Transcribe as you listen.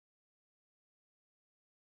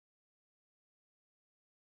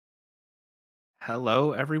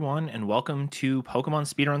Hello, everyone, and welcome to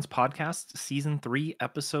Pokemon Speedruns Podcast, Season 3,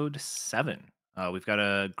 Episode 7. We've got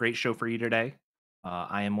a great show for you today.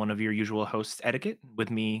 I am one of your usual hosts, Eddaket. With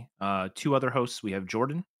me, two other hosts. We have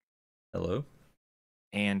Jordan Hello.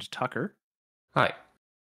 and Tucker. Hi.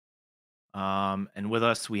 And with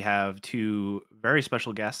us, we have two very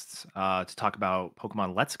special guests to talk about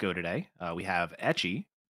Pokemon Let's Go today. We have Etchy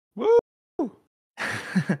Woo!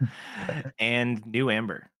 and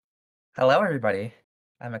NewAmber. Hello, everybody.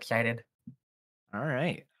 I'm excited. All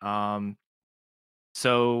right.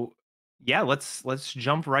 So yeah, let's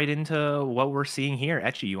jump right into what we're seeing here.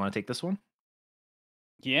 Etchy, you want to take this one?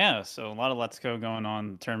 Yeah, so a lot of Let's Go going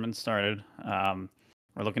on. The tournament started.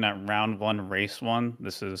 We're looking at round one, race one.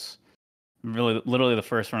 This is really literally the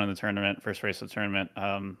first run of the tournament, first race of the tournament.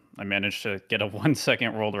 I managed to get a 1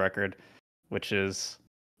 second world record, which is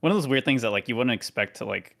one of those weird things that like you wouldn't expect to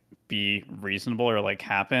like be reasonable or like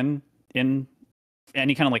happen in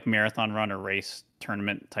any kind of like marathon run or race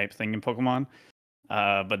tournament type thing in Pokemon.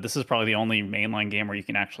 But this is probably the only mainline game where you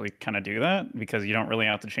can actually kind of do that because you don't really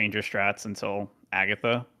have to change your strats until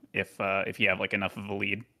Agatha if you have like enough of a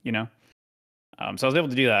lead, you know. So I was able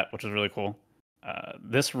to do that, which was really cool.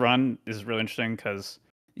 This run is really interesting because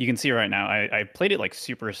you can see right now I played it like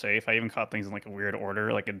super safe. I even caught things in like a weird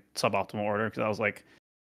order, like a suboptimal order, because I was like,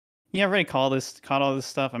 yeah, I've already caught all this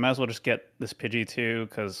stuff. I might as well just get this Pidgey too,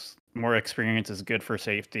 because more experience is good for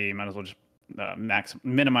safety. Might as well just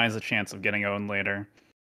minimize the chance of getting owned later.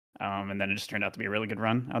 And then it just turned out to be a really good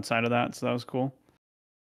run outside of that, so that was cool.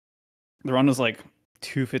 The run was like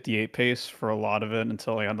 258 pace for a lot of it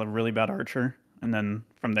until I had the really bad Archer, and then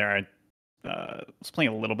from there I was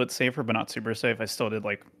playing a little bit safer, but not super safe. I still did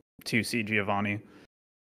like 2C Giovanni.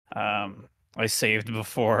 I saved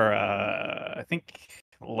before I think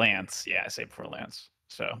Lance. Yeah, I saved before Lance.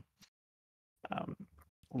 So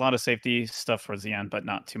a lot of safety stuff towards the end, but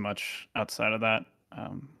not too much outside of that.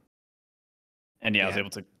 And yeah, I was able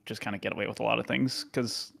to just kind of get away with a lot of things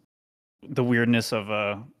because the weirdness of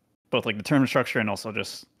both like the tournament structure and also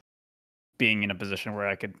just being in a position where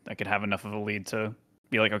I could have enough of a lead to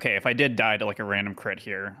be like, okay, if I did die to like a random crit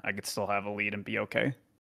here, I could still have a lead and be okay.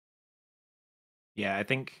 Yeah, I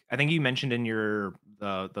think you mentioned in your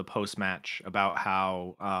the post match about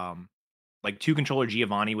how like two controller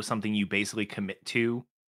Giovanni was something you basically commit to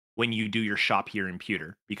when you do your shop here in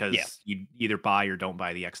Pewter because you either buy or don't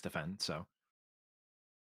buy the X defend. So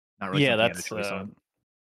not really something you had a choice on.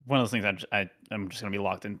 One of those things I'm just gonna be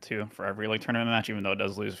locked into for every like tournament match, even though it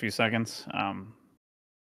does lose a few seconds.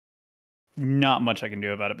 Not much I can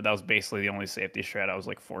do about it, but that was basically the only safety strat I was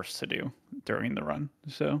like forced to do during the run.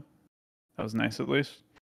 So that was nice at least.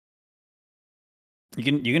 You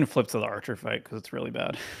can flip to the Archer fight because it's really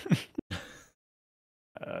bad.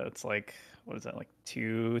 It's like, what is that, like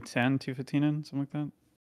 210, 215 in, something like that?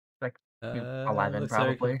 Like 11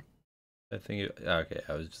 probably. I think okay,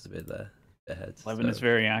 I was just a bit there ahead. 11 is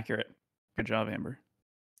very accurate. Good job, Amber.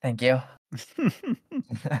 Thank you.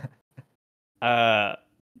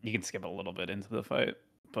 You can skip a little bit into the fight,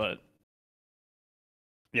 but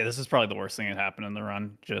yeah, this is probably the worst thing that happened in the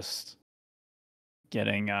run. Just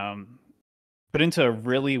getting put into a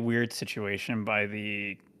really weird situation by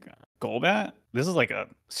the Golbat. This is like a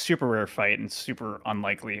super rare fight and super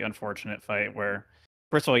unlikely, unfortunate fight where,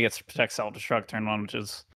 first of all, he gets to protect self-destruct turn one, which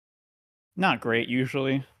is not great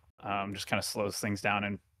usually. Just kind of slows things down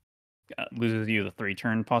and loses you the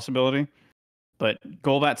 3-turn possibility. But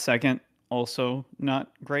Golbat second, also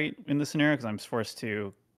not great in this scenario because I'm forced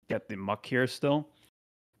to get the Muck here still.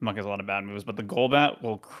 Muck has a lot of bad moves, but the Golbat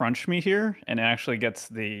will crunch me here, and it actually gets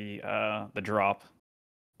the drop.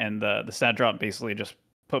 And the stat drop basically just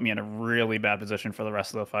put me in a really bad position for the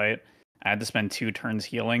rest of the fight. I had to spend 2 turns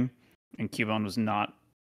healing, and Cubone was not...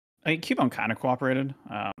 I mean, Cubone kind of cooperated,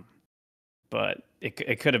 but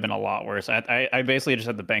it could have been a lot worse. I basically just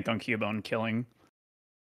had to bank on Cubone killing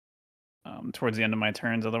towards the end of my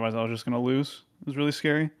turns, otherwise I was just going to lose. It was really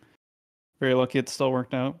scary. Very lucky it still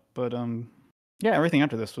worked out, but yeah, everything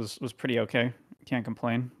after this was pretty okay. Can't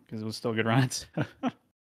complain because it was still good runs.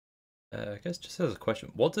 I guess just as a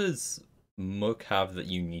question, what does Muck have that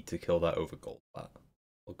you need to kill that over Golbat?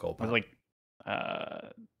 Or Golbat? Like, I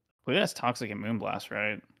believe that's Toxic and Moonblast,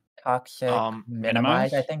 right? Toxic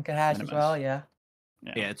minimize, I think it has as well, yeah.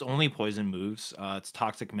 Yeah, it's only poison moves. It's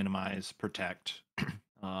Toxic, Minimize, Protect,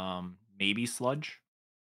 maybe Sludge.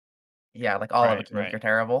 Yeah, like all of its moves are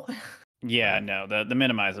terrible. Yeah, no, the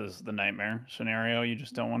Minimize is the nightmare scenario. You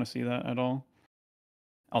just don't want to see that at all.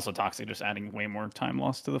 Also, Toxic just adding way more time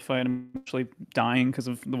loss to the fight. I'm actually dying because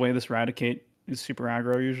of the way this Raticate is super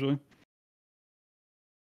aggro usually.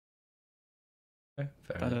 Okay,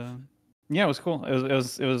 fair enough. Yeah, it was cool. It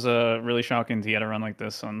was really shocking to get a run like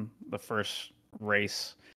this on the first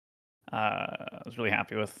race. I was really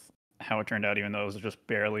happy with how it turned out, even though it was just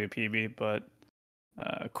barely a PB. But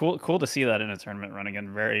cool to see that in a tournament run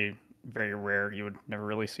again. Very rare. You would never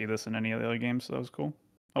really see this in any of the other games. So that was cool.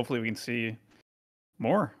 Hopefully we can see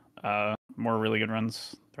more really good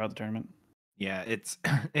runs throughout the tournament. Yeah,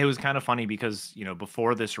 it was kind of funny because,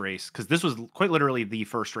 before this race, because this was quite literally the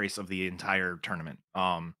first race of the entire tournament.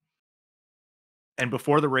 And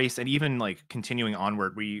before the race, and even like continuing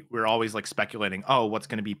onward, we're always like speculating, oh, what's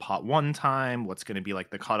going to be pot 1 time? What's going to be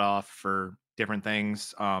like the cutoff for different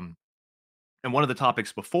things? And one of the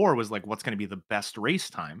topics before was like, what's going to be the best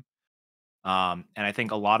race time? And I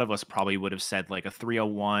think a lot of us probably would have said like a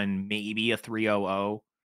 301, maybe a 300.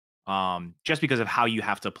 Just because of how you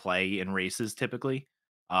have to play in races typically.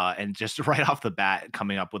 And just right off the bat,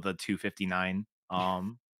 coming up with a 259,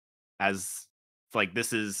 as like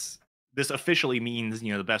this officially means,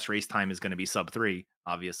 the best race time is going to be sub 3,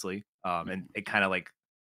 obviously. And it kind of like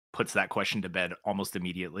puts that question to bed almost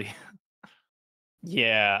immediately.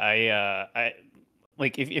 Yeah, I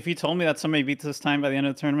like if you told me that somebody beat this time by the end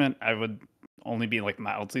of the tournament, I would only be like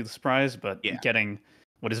mildly surprised. But Yeah. getting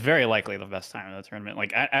what is very likely the best time of the tournament,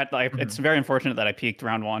 like it's very unfortunate that I peaked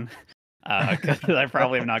round 1, because I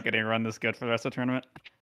probably am not getting a run this good for the rest of the tournament.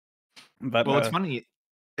 But well, it's funny.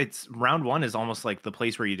 It's round 1 is almost like the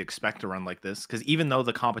place where you'd expect a run like this, because even though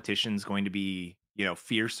the competition's going to be,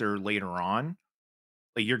 fiercer later on,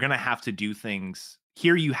 like you're gonna have to do things.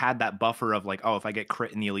 Here you had that buffer of like, oh, if I get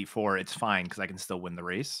crit in the Elite Four, it's fine because I can still win the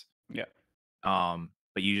race. Yeah.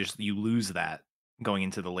 But you lose that going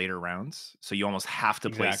into the later rounds. So you almost have to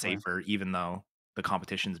play safer, even though the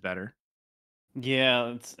competition's better.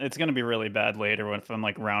 Yeah, it's gonna be really bad later if I'm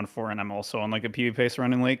like round 4 and I'm also on like a PB pace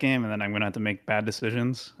running late game, and then I'm gonna have to make bad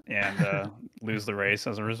decisions and lose the race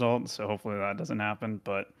as a result. So hopefully that doesn't happen.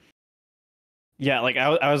 But yeah, like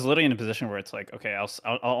I was literally in a position where it's like, okay, I'll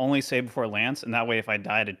only save before Lance, and that way if I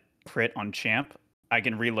die to crit on Champ, I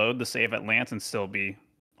can reload the save at Lance and still be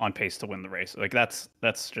on pace to win the race. Like that's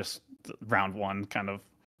just round 1 kind of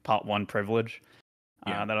pot 1 privilege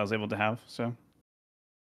that I was able to have. So,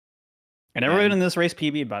 and everyone in this race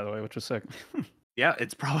PB, by the way, which was sick. Yeah,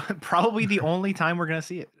 it's probably the only time we're gonna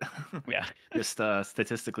see it. Yeah, just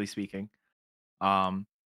statistically speaking.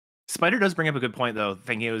 Spider does bring up a good point though.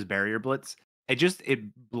 Thinking it was Barrier Blitz,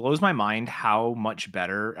 it blows my mind how much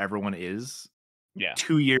better everyone is. Yeah,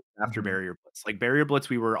 2 years after Barrier Blitz, like Barrier Blitz,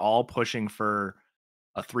 we were all pushing for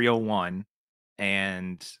a 301,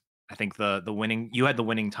 and I think you had the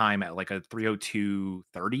winning time at like a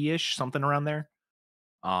 302.30-ish, something around there.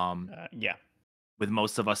 yeah. With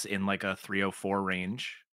most of us in like a 304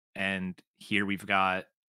 range, and here we've got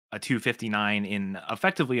a 259 in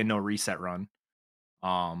effectively a no reset run.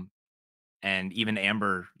 And even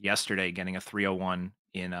Amber yesterday getting a 301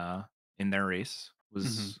 in their race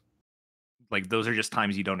was like, those are just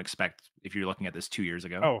times you don't expect if you're looking at this 2 years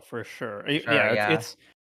ago. Oh, for sure. Yeah, it's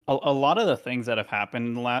a lot of the things that have happened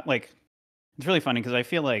in the like, it's really funny because I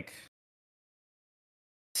feel like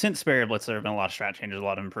since Barrier Blitz, there have been a lot of strat changes, a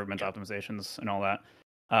lot of improvements, optimizations, and all that.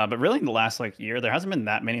 But really, in the last like year, there hasn't been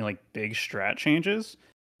that many like big strat changes.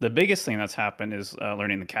 The biggest thing that's happened is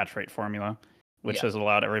learning the catch rate formula, which has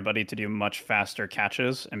allowed everybody to do much faster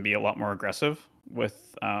catches and be a lot more aggressive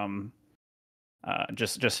with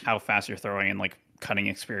just how fast you're throwing and like cutting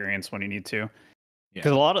experience when you need to.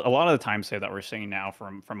 Because a lot of the time save that we're seeing now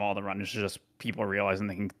from all the runs is just people realizing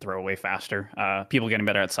they can throw away faster. People getting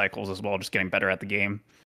better at cycles as well, just getting better at the game,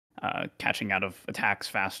 catching out of attacks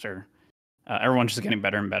faster. Everyone's just getting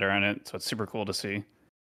better and better at it, so it's super cool to see.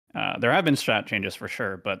 There have been strat changes for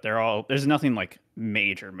sure, but there's nothing like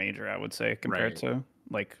major, I would say, compared to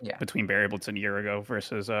like between Barrier Blitz a year ago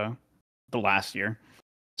versus the last year.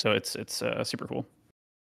 So it's super cool.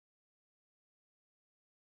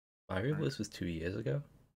 Barrier Blitz was 2 years ago.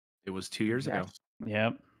 It was 2 years ago.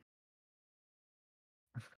 Yep.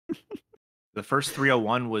 The first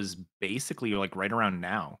 301 was basically like right around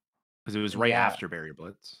now, because it was right after Barrier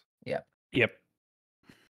Blitz. Yep.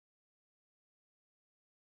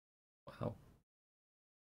 Wow.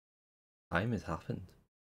 Time has happened.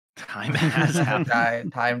 Time has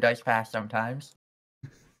happened. Time does pass sometimes.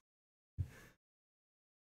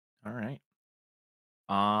 All right.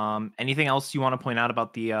 Anything else you want to point out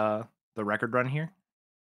about the record run here?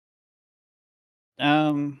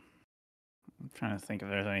 I'm trying to think if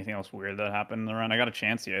there's anything else weird that happened in the run. I got a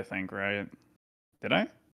Chansey, I think, right? Did I?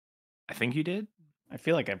 I think you did. I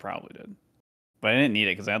feel like I probably did. But I didn't need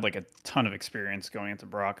it because I had like a ton of experience going into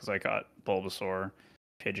Brock because I got Bulbasaur,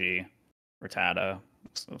 Pidgey, Rattata,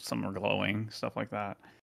 some were glowing, stuff like that.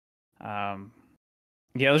 Yeah,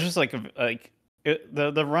 it was just like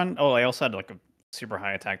the run. Oh, I also had like a super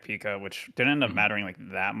high attack Pika, which didn't end up mattering like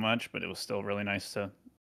that much, but it was still really nice to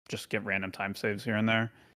just get random time saves here and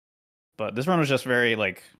there. But this run was just very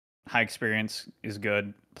like high experience is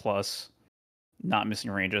good, plus not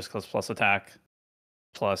missing ranges, plus attack,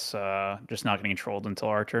 plus just not getting trolled until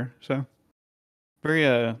Archer. So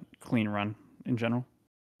very clean run in general.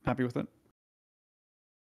 Happy with it.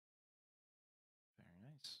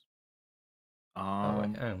 Very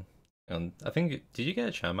nice. I think did you get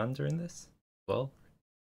a Charmander in this? Well,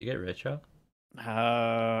 did you get Richard?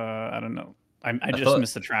 I don't know. I just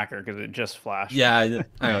missed the tracker because it just flashed. Yeah,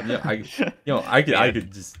 hang on. Yeah, I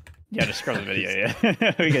could just. Yeah, just scroll the video.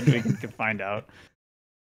 Yeah, we can find out.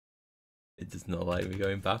 It does not like me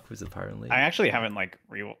going backwards, apparently. I actually haven't like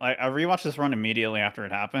I rewatched this run immediately after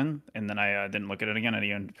it happened, and then I didn't look at it again. I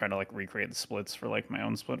didn't even try to like recreate the splits for like my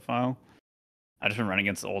own split file. I just been running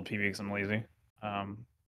against the old PB because I'm lazy. I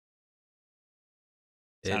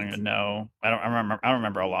don't even know. I don't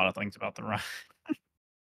remember a lot of things about the run.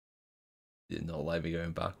 Did not like me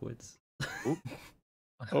going backwards.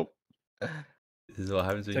 Oh, this is what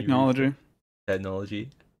happens when technology. You technology.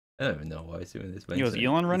 I don't even know why he's doing this. Yo, is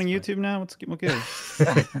Elon running YouTube now? What gives?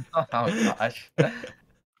 Oh gosh.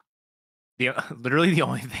 Literally the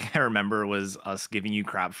only thing I remember was us giving you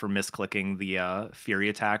crap for misclicking the Fury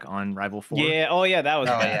attack on Rival 4. Yeah, oh yeah, that was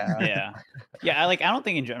bad. Yeah. Yeah, I don't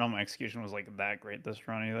think in general my execution was like that great this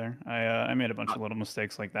run either. I made a bunch of little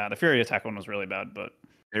mistakes like that. The Fury attack one was really bad, but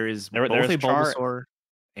there's both a Bulbasaur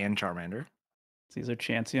and Charmander. Is there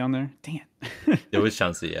Chansey on there? Dang it. There was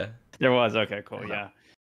Chansey, yeah. There was, okay, cool, yeah.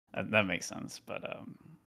 That makes sense. But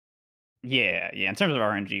yeah, in terms of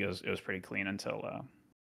RNG it was pretty clean until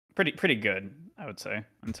pretty good, I would say,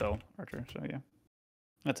 until Archer. So yeah.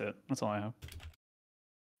 That's it. That's all I have.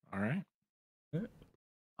 All right.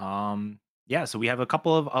 Yeah, so we have a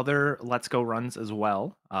couple of other Let's Go runs as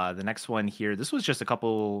well. The next one here, this was just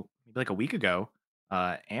maybe like a week ago.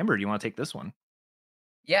 Amber, do you want to take this one?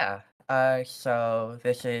 Yeah. So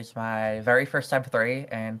this is my very first sub 3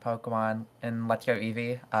 in Pokemon in Let's Go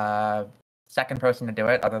Eevee. Second person to do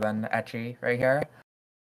it other than Etchy right here.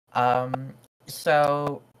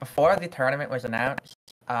 So before the tournament was announced,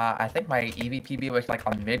 I think my Eevee PB was like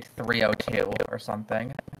on mid 302 or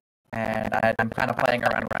something. And I'm kind of playing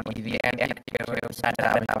around Eevee and Pikachu, decided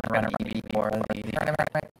I was going to run Eevee for the tournament.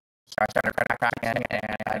 So I started cracking,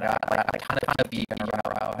 and I got like a ton of Eevee in a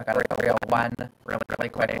row. I got a 301 really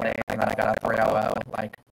quickly, and then I got a 300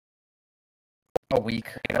 like a week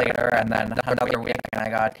later, and then another week, and I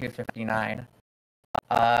got a 259.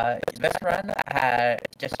 This run had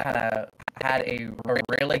a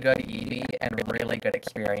really good Eevee and a really good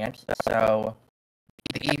experience. So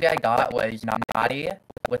the Eevee I got was Naughty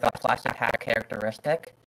with a plus attack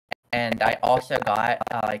characteristic, and I also got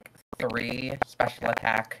like 3 special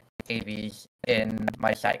attack AVs in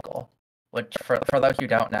my cycle, which for those who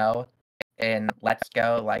don't know, in Let's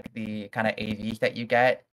Go, like the kind of AVs that you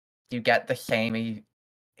get the same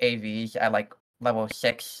AVs at like level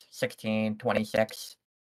 6, 16, 26,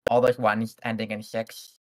 all those ones ending in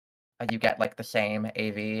 6, you get like the same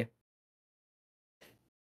AV.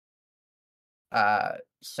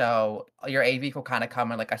 So your AV will kind of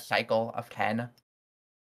come in like a cycle of 10.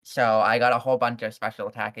 So I got a whole bunch of special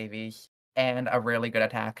attack AVs and a really good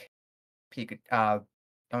attack Pika. Oh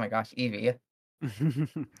my gosh, Eevee.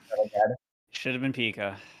 Should have been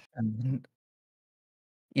Pika.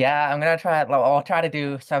 Yeah, I'm gonna try. I'll try to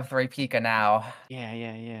do sub 3 Pika now. Yeah.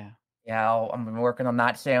 Yeah, I'm working on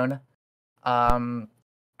that soon.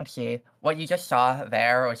 Let's see. What you just saw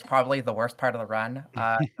there was probably the worst part of the run.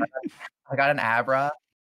 I got an Abra,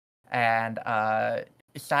 and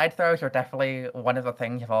side throws are definitely one of the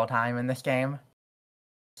things of all time in this game.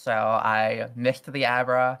 So I missed the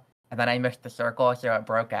Abra, and then I missed the circle, so it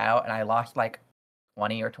broke out, and I lost like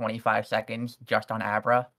 20 or 25 seconds just on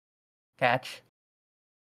Abra catch.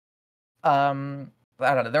 I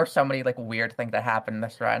don't know. There were so many like weird things that happened in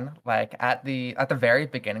this run. Like at the very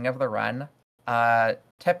beginning of the run,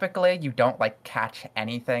 typically you don't like catch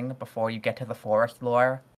anything before you get to the forest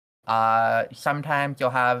lure. Sometimes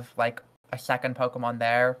you'll have like a second Pokemon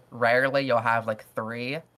there. Rarely you'll have like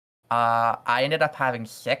 3. I ended up having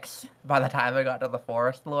 6 by the time I got to the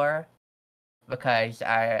forest lure, because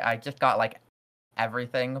I just got like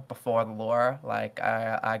everything before the lure. Like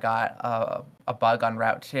I got a bug on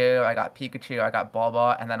Route 2, I got Pikachu, I got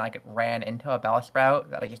Bulba, and then I ran into a Bellsprout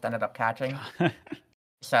that I just ended up catching.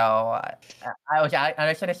 So I was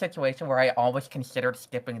in a situation where I almost considered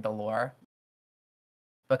skipping the lure,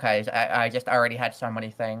 because I just already had so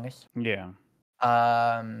many things. Yeah.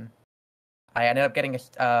 I ended up getting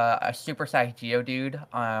a super-sized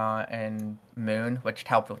Geodude in Moon, which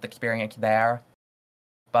helped with experience there.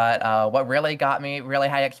 But what really got me really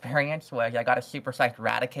high experience was I got a super-sized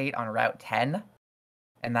Raticate on Route 10,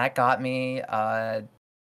 and that got me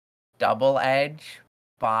double edge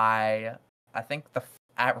by, I think,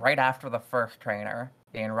 right after the first trainer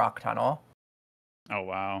in Rock Tunnel. Oh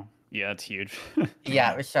wow. Yeah, that's huge.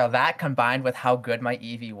 Yeah, so that combined with how good my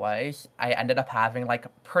Eevee was, I ended up having like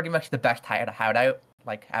pretty much the best hideout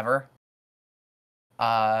like ever.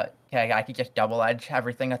 Okay, I could just double edge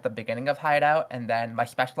everything at the beginning of hideout, and then my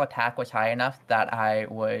special attack was high enough that I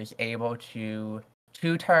was able to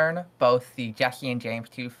two-turn both the Jesse and James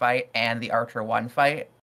 2 fight and the Archer 1 fight.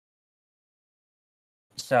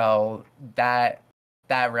 So that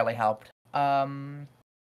really helped.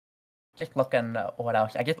 Just looking what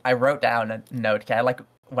else. I wrote down a note. I like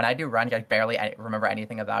when I do runs, I barely remember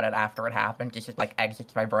anything about it after it happened. It just like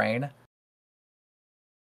exits my brain.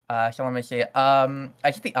 So let me see. I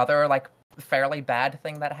think the other like fairly bad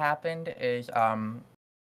thing that happened is on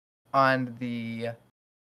the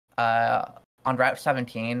on Route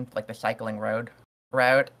 17, like the cycling route.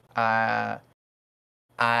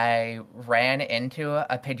 I ran into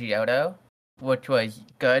a Pidgeotto, which was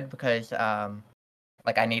good because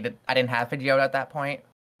like I didn't have Pidgeotto at that point,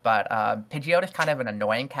 but Pidgeotto is kind of an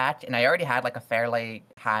annoying catch, and I already had like a fairly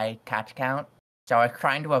high catch count, so I was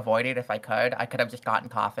trying to avoid it if I could. I could have just gotten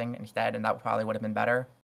coughing instead, and that probably would have been better.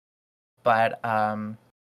 But I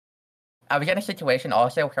was in a situation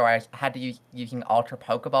also where I had to use using Ultra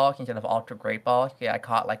Pokeballs instead of Ultra Great Balls. Yeah, I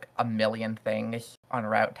caught like a million things on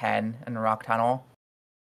Route 10 in the Rock Tunnel.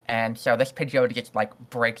 And so this Pidgeotto just like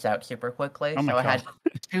breaks out super quickly. Oh my So I God. had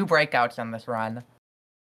 2 breakouts on this run.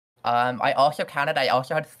 I also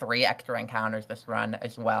had 3 extra encounters this run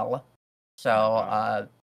as well. So Wow.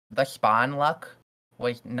 the spawn luck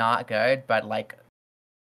was not good, but like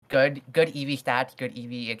good EV stats, good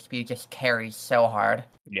EV XP just carries so hard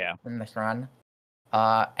Yeah. in this run.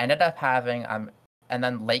 Ended up having and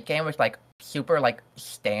then late game was like super like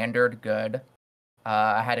standard good.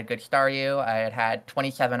 I had a good Staryu. I had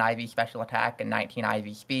 27 IV special attack and 19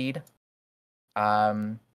 IV speed.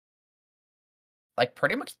 Like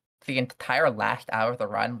pretty much the entire last hour of the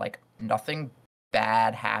run, like nothing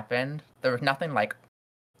bad happened. There was nothing like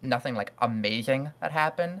amazing that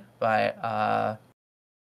happened, but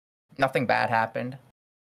nothing bad happened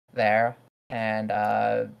there. And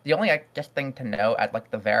the only I guess thing to note at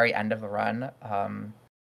like the very end of the run,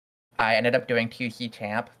 I ended up doing 2C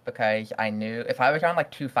champ because I knew if I was on like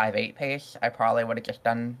 258 pace, I probably would have just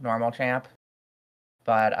done normal champ.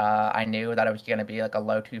 But I knew that it was gonna be like a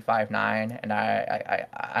low 259, and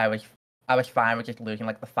I was fine with just losing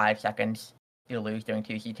like the 5 seconds to lose doing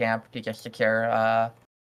 2C champ to just secure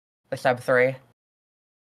the sub 3.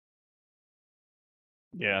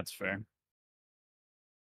 Yeah, that's fair.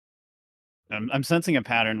 I'm sensing a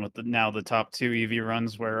pattern with the top 2 EV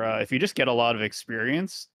runs where if you just get a lot of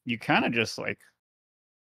experience, you kind of just like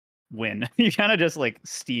win. You kind of just like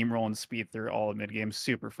steamroll and speed through all of mid game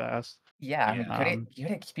super fast. Yeah, I mean, Yeah.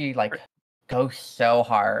 good XP like goes so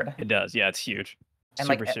hard, It does. Yeah, it's huge. and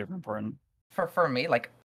Super, like super important. for me, like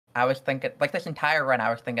I was thinking like this entire run, I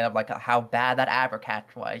was thinking of like how bad that Aber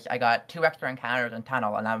catch was. I got 2 extra encounters in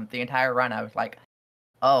tunnel, and the entire run I was like,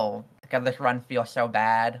 oh, because this run feels so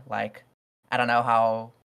bad. Like I don't know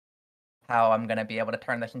how I'm gonna be able to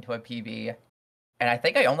turn this into a PB. And I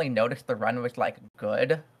think I only noticed the run was like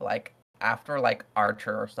good like after like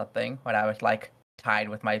Archer or something when I was like tied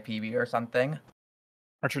with my PB or something.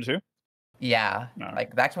 Archer 2? Yeah, No.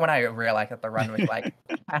 like that's when I realized that the run was like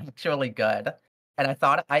actually good. And I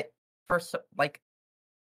thought like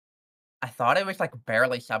I thought it was like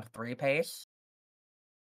barely sub 3 pace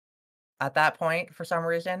at that point for some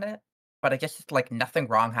reason. But I guess like nothing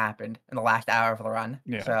wrong happened in the last hour of the run.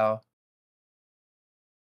 Yeah. So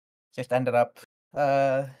just ended up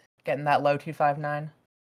getting that low 259.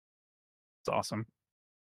 It's awesome.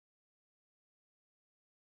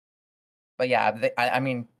 But yeah, I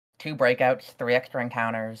mean, 2 breakouts, 3 extra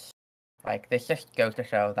encounters. Like this just goes to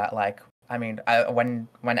show that like I mean, when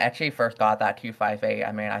Etchy first got that 258,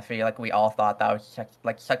 I mean, I feel like we all thought that was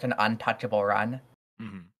such an untouchable run.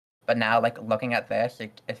 Mhm. But now, like looking at this,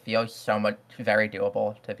 it feels so much very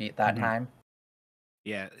doable to beat that Mhm. time.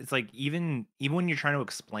 Yeah, it's like even when you're trying to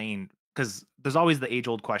explain, because there's always the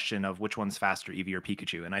age-old question of which one's faster, Eevee or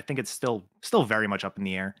Pikachu, and I think it's still very much up in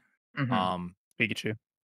the air. Mhm. Pikachu.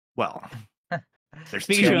 Well, there's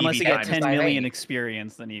 2 Pikachu, unless Eevee you get times. 10 million 258.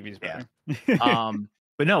 experience, then Eevee's Yeah. better.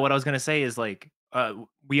 But no, what I was gonna say is like,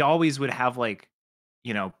 we always would have like,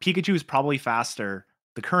 Pikachu is probably faster.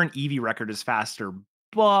 The current Eevee record is faster,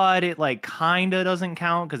 but it like kind of doesn't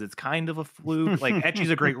count because it's kind of a fluke. Like Etchy's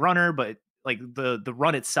a great runner, but like the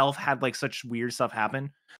run itself had like such weird stuff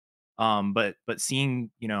happen. But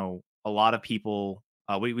seeing, you know, a lot of people,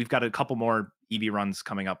 we've got a couple more EV runs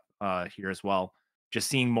coming up here as well. Just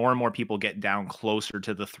seeing more and more people get down closer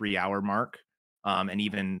to the 3-hour mark, and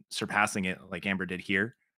even surpassing it like Amber did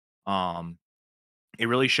here. It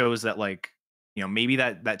really shows that, like, you know, maybe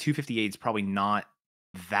that 258 is probably not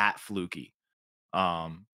that fluky.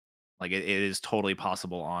 Like it is totally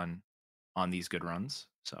possible on these good runs.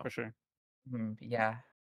 So For sure. Yeah.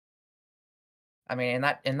 I mean,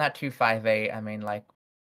 in that 258, I mean, like,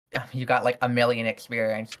 you got like a million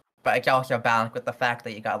experience, but it's also balanced with the fact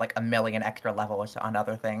that you got like a million extra levels on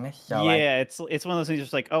other things. So like, Yeah, it's one of those things.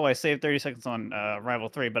 Just like, oh, I saved 30 seconds on Rival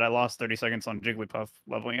 3, but I lost 30 seconds on Jigglypuff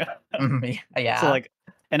leveling up. So yeah, like,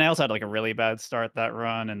 and I also had like a really bad start that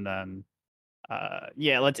run, and then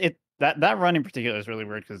yeah, that run in particular is really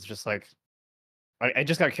weird because it's just like I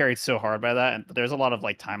just got carried so hard by that, and there's a lot of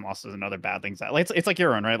like time losses and other bad things that like it's like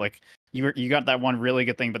your run, right? Like you got that one really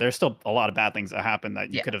good thing, but there's still a lot of bad things that happen that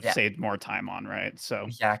you yeah, could have yeah, saved more time on, right? So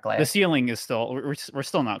exactly. the ceiling is still we're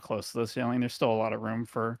still not close to the ceiling. There's still a lot of room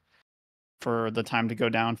for the time to go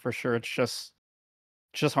down for sure. It's just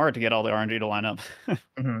hard to get all the RNG to line up. Yeah,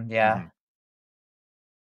 mhm.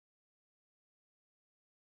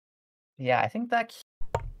 yeah. I think that's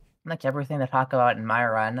like everything to talk about in my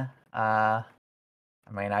run. I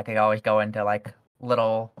mean, I could always go into like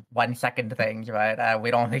little 1 second things, but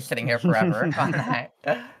we don't be sitting here forever on that.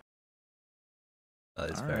 That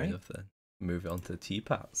is All fair right. enough then. Move on to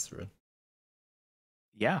T-Pat's run.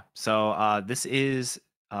 Yeah. So this is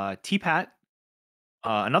T-Pat,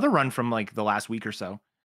 another run from like the last week or so,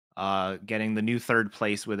 getting the new third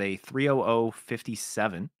place with a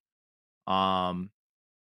 3:00:57. Um,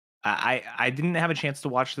 I didn't have a chance to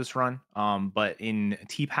watch this run, but in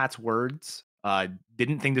T-Pat's words,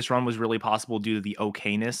 didn't think this run was really possible due to the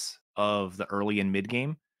okayness of the early and mid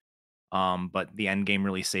game. But the end game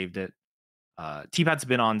really saved it. T-Pat's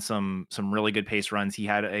been on some really good pace runs. He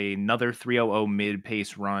had another 3:00 mid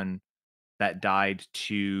pace run that died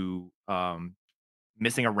to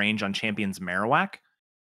missing a range on Champion's Marowak,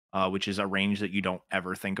 which is a range that you don't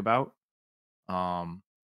ever think about. Um,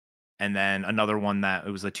 and then another one that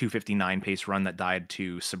it was a 259 pace run that died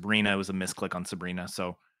to Sabrina. It was a misclick on Sabrina.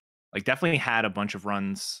 So like definitely had a bunch of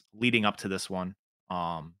runs leading up to this one.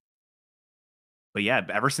 But yeah,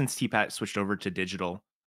 ever since T-Pat switched over to digital,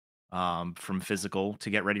 from physical to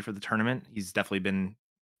get ready for the tournament, he's definitely been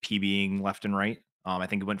PBing left and right. I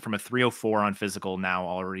think it went from a 3:04 on physical now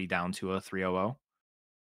already down to a 3:00.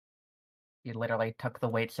 You literally took the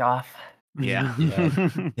weights off. Yeah. Yeah.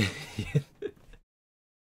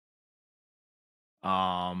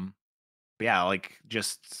 But yeah, like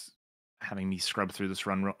just having me scrub through this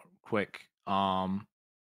run real quick.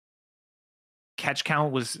 Catch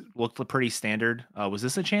count looked pretty standard. Was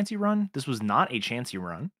this a Chansey run? This was not a Chansey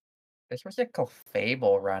run. This was a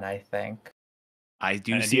Clefable run, I think. I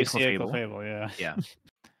do And I see do a see a Clefable. Clefable, yeah.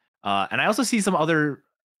 Yeah. And I also see some other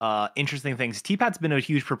interesting things. T-Pat's been a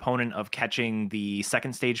huge proponent of catching the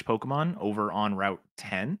second stage Pokemon over on Route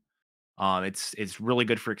 10. It's really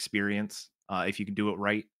good for experience if you can do it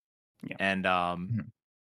right. Yeah. And Mhm.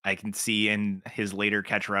 I can see in his later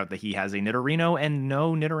catch route that he has a Nidorino and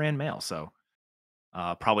no Nidoran male. So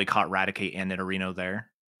probably caught Raticate and Nidorino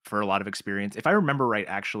there for a lot of experience. If I remember right,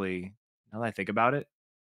 actually, now that I think about it,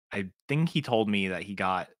 I think he told me that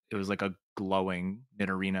it was like a glowing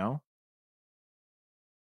Nidorino.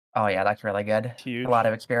 Oh yeah, that's really good. Huge. A lot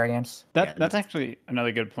of experience. Yeah, That's actually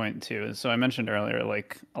another good point too. So I mentioned earlier,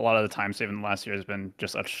 like a lot of the time saving the last year has been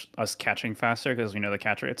just us catching faster because we know the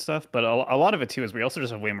catch rate stuff. But a lot of it too is we also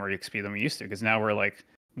just have way more XP than we used to because now we're like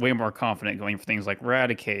way more confident going for things like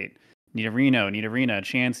Raticate, Nidorino,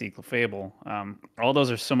 Chansey, Clefable. All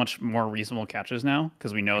those are so much more reasonable catches now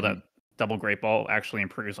because we know that double Great Ball actually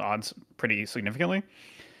improves odds pretty significantly.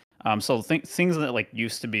 So things that like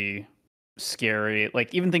used to be scary,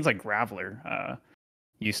 like even things like Graveler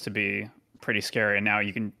used to be pretty scary, and now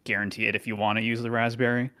you can guarantee it if you want to use the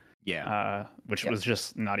Raspberry. Yeah. Which Yep. was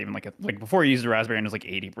just not even like before you used the Raspberry and it was like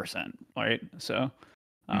 80%, right? So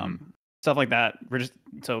stuff like that.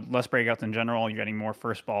 So less breakouts in general. You're getting more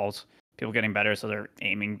first balls. People getting better, so they're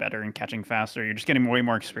aiming better and catching faster. You're just getting way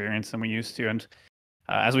more experience than we used to, and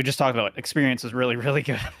as we just talked about, experience is really really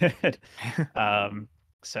good.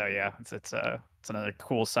 So yeah, it's another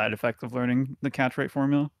cool side effect of learning the catch rate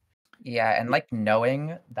formula. Yeah, and like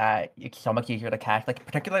knowing that it's so much easier to catch, like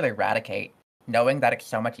particularly Eradicate, knowing that it's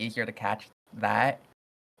so much easier to catch that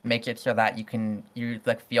makes it so that you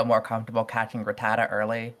like feel more comfortable catching Rattata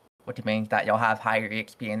early, which means that you'll have higher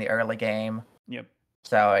EXP in the early game. Yep.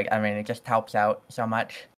 So, I mean, it just helps out so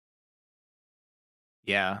much.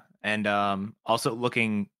 Yeah, and also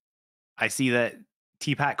looking, I see that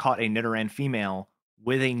T-Pat caught a Nidoran female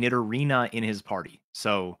with a Nidorina in his party.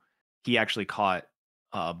 So he actually caught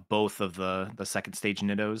both of the second stage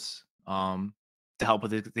Nidos to help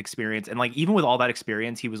with his experience. And like even with all that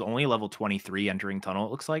experience, he was only level 23 entering tunnel,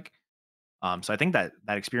 it looks like. So I think that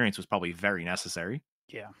that experience was probably very necessary.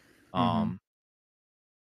 Yeah. Um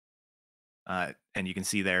and you can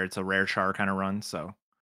see there it's a rare char kind of run. So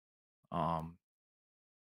um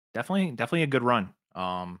definitely a good run.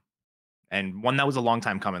 And one that was a long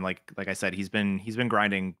time coming. Like I said, he's been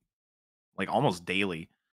grinding like almost daily,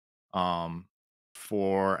 um,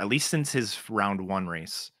 for at least since his round one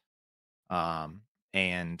race, um,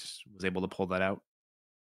 and was able to pull that out.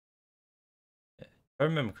 If I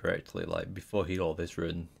remember correctly, like before he got all this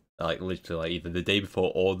run, like literally like either the day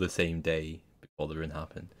before or the same day before the run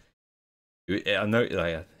happened. I know, like if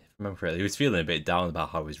I remember correctly, he was feeling a bit down about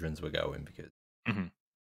how his runs were going because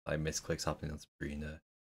like misclicks happening on screen,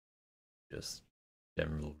 just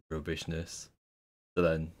general rubbishness. So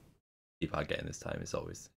then, T-Pat getting this time is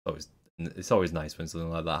always nice when something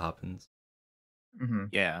like that happens.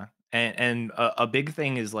 Yeah, and a big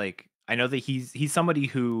thing is like I know that he's somebody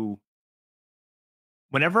who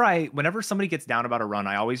whenever somebody gets down about a run,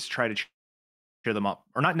 I always try to cheer them up,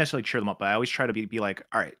 or not necessarily cheer them up, but I always try to be like,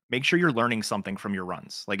 all right, make sure you're learning something from your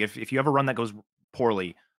runs. Like if you have a run that goes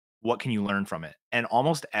poorly, what can you learn from it? And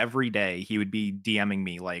almost every day he would be DMing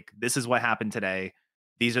me like, this is what happened today.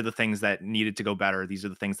 These are the things that needed to go better. These are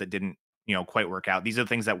the things that didn't, quite work out. These are the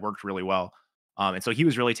things that worked really well. And so he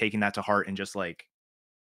was really taking that to heart and just like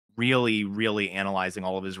really, really analyzing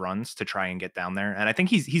all of his runs to try and get down there. And I think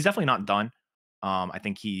he's definitely not done. I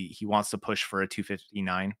think he wants to push for a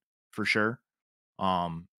 259 for sure.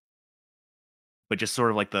 Um, but just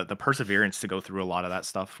sort of like the perseverance to go through a lot of that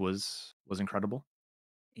stuff was incredible.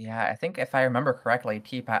 Yeah, I think if I remember correctly,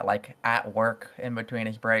 T-Pat, like, at work in between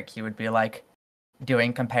his breaks, he would be, like,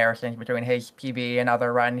 doing comparisons between his PB and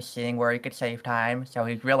other runs, seeing where he could save time. So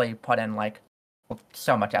he's really put in, like,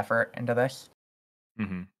 so much effort into this.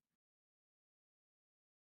 Mm-hmm.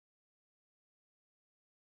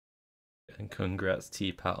 And congrats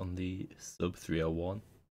T-Pat on the sub 301.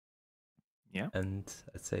 Yeah. And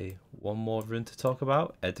I'd say one more run to talk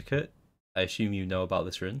about, Eddaket. I assume you know about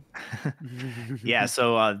this run. Yeah,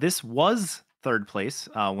 so this was third place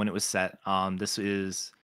when it was set. This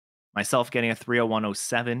is myself getting a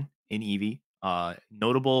 30107 in Eevee.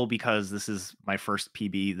 Notable because this is my first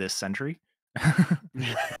PB this century.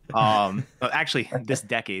 Actually, this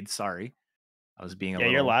decade. Sorry, I was being a Yeah,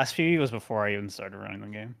 little. your last PB was before I even started running the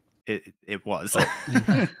game. It was.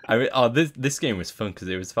 I mean, this game was fun because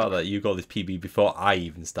it was the fact that you got this PB before I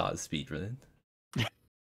even started speedrunning.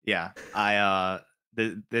 Yeah,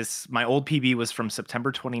 this my old PB was from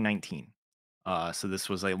September 2019. So this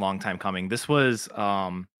was a long time coming. This was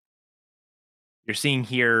you're seeing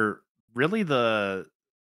here really the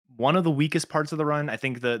one of the weakest parts of the run. I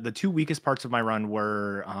think the two weakest parts of my run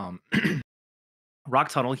were Rock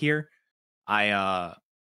Tunnel here. I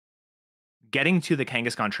getting to the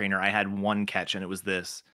Kangaskhan trainer, I had one catch and it was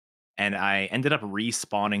this. And I ended up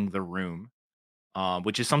respawning the room,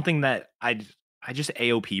 which is something that I just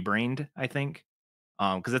AOP brained, I think.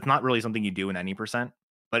 Because it's not really something you do in any percent.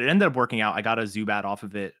 But it ended up working out. I got a Zubat off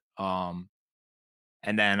of it. And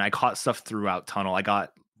then I caught stuff throughout tunnel. I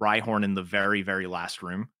got Rhyhorn in the very, very last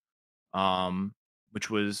room, which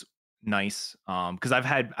was nice. Because I've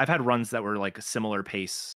had runs that were like a similar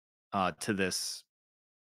pace to this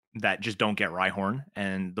that just don't get Rhyhorn,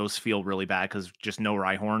 and those feel really bad because just no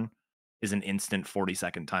Rhyhorn is an instant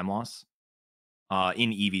 40-second time loss.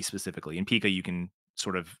 In Eevee specifically. In Pika, you can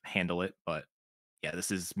sort of handle it, but yeah,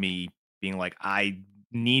 this is me being like, I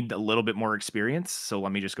need a little bit more experience, so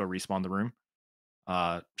let me just go respawn the room.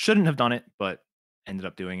 Shouldn't have done it, but ended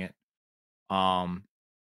up doing it. But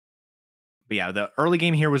yeah, the early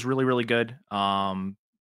game here was really, really good. I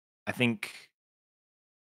think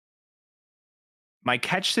my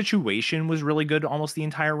catch situation was really good almost the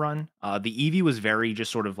entire run. The Eevee was very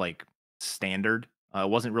just sort of like standard. It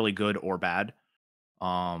wasn't really good or bad.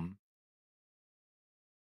 Um,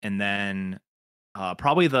 and then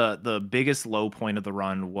probably the biggest low point of the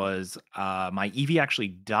run was my Eevee actually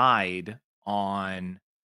died on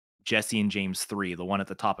Jesse and James 3, the one at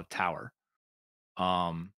the top of tower.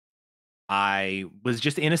 I was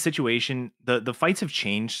just in a situation. The fights have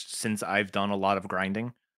changed since I've done a lot of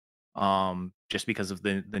grinding. Just because of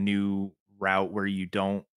the new route where you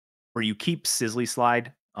keep Sizzly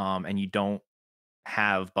Slide, and you don't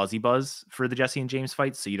have Buzzy Buzz for the Jesse and James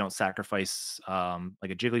fights, so you don't sacrifice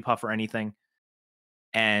like a Jigglypuff or anything.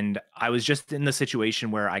 And I was just in the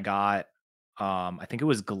situation where I got I think it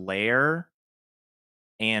was Glare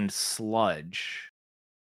and Sludge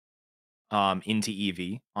into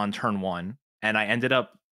Eevee on turn 1, and I ended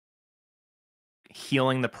up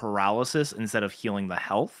healing the paralysis instead of healing the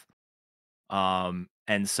health. And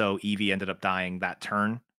so Eevee ended up dying that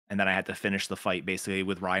turn, and then I had to finish the fight basically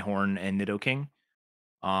with Rhyhorn and Nidoking.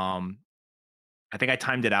 Um, I think I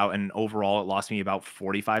timed it out, and overall it lost me about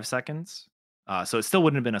 45 seconds. So it still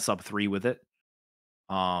wouldn't have been a sub 3 with it.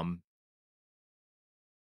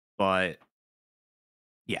 But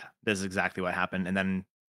yeah, this is exactly what happened. And then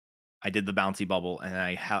I did the bouncy bubble, and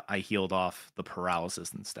I healed off the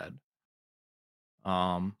paralysis instead.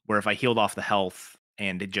 Where if I healed off the health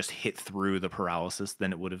and it just hit through the paralysis,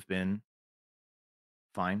 then it would have been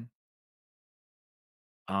fine.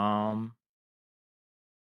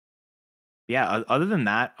 Yeah, other than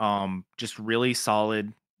that, just really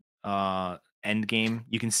solid end game.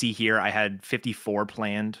 You can see here I had 54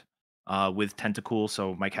 planned with Tentacool,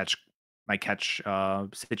 so my catch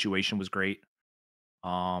situation was great.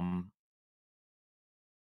 And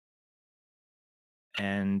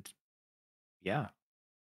yeah.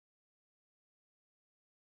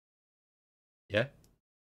 Yeah.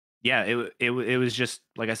 Yeah, it was just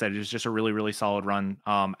like I said, it was just a really, really solid run.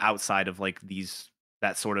 Outside of like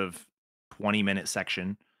that sort of 20-minute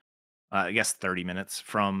section, I guess 30 minutes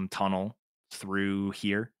from tunnel through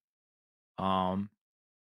here. And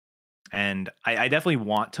I definitely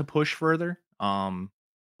want to push further.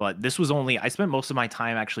 But this was I spent most of my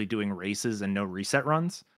time actually doing races and no reset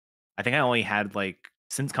runs. I think I only had like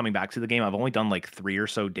since coming back to the game, I've only done like 3 or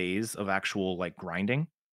so days of actual like grinding.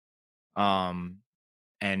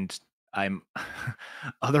 And I'm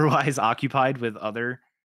otherwise occupied with other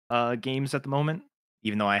games at the moment,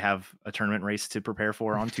 even though I have a tournament race to prepare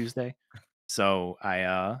for on Tuesday. So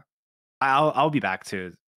I'll be back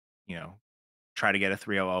to, try to get a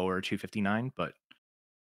 300 or a 259, but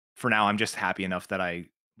for now I'm just happy enough that I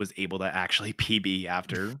was able to actually PB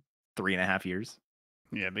after 3.5 years.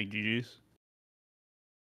 Yeah, big GG's.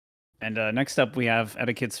 And next up, we have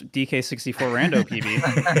Eddaket's DK64 Rando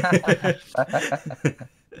PB.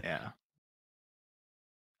 Yeah.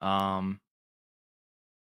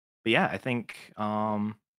 But yeah, I think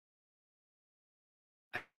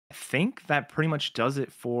that pretty much does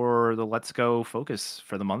it for the Let's Go focus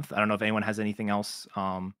for the month. I don't know if anyone has anything else.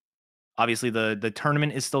 Obviously, the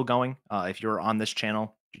tournament is still going. If you're on this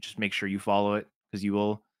channel, you just make sure you follow it because you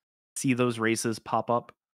will see those races pop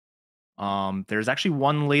up. There's actually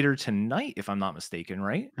one later tonight, if I'm not mistaken,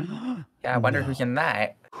 right? Yeah, I wonder who's in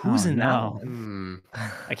that. Who's in that no. one?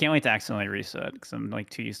 I can't wait to accidentally reset because I'm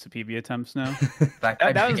like too used to PB attempts now. That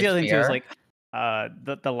That was the other thing too. Is like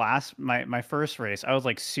the last my first race, I was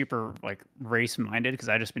like super like race minded because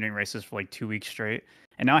I just been doing races for like 2 weeks straight,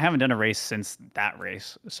 and now I haven't done a race since that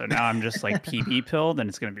race. So now I'm just like PB pilled, and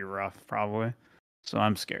it's gonna be rough probably. So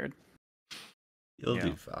I'm scared. You'll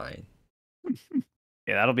do fine.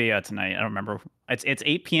 Yeah, that'll be tonight. I don't remember. It's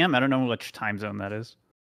 8 p.m. I don't know which time zone that is.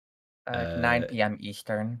 9 p.m.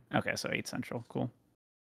 Eastern. Okay, so 8 Central. Cool.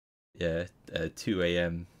 Yeah, 2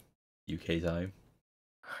 a.m. UK time.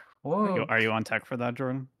 Whoa. Are you on tech for that,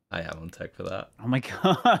 Jordan? I am on tech for that. Oh my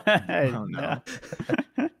god! Oh no.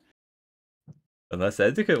 Unless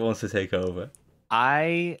eddaket wants to take over.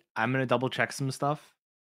 I'm gonna double check some stuff.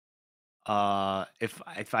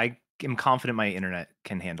 If I am confident my internet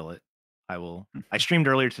can handle it, I will. I streamed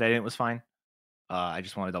earlier today and it was fine. I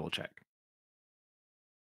just want to double check.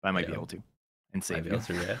 But I might be able to. And save Might be able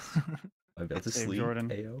to rest. Might be able to Save sleep.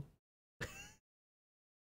 Jordan. AO.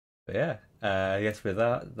 But yeah, I guess with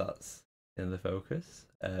that's in the focus.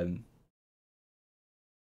 I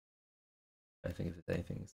think if there's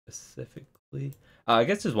anything specifically, I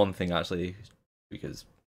guess there's one thing actually, because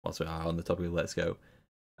once we are on the topic of Let's Go,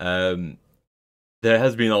 there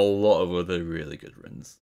has been a lot of other really good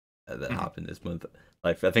runs that happened this month.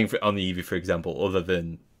 Like I think on the Eevee, for example, other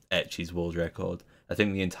than Etchy's world record, I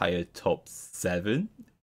think the entire top 7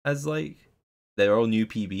 has they're all new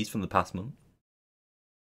PBs from the past month.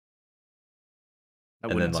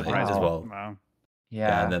 That and then surprise as well. Wow.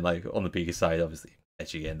 Yeah. And then on the bigger side, obviously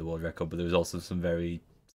Etchy getting the world record, but there was also some very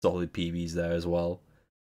solid PBs there as well.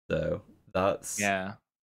 So that's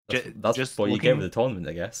that's just what you get with the tournament,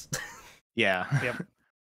 I guess. Yeah. Yep.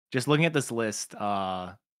 Just looking at this list,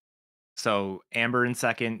 so Amber in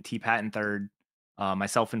second, T-Pat in third,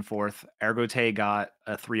 myself in fourth. Ergote got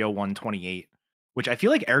a 301.28, which I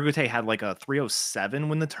feel like Ergote had like a 307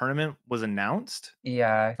 when the tournament was announced.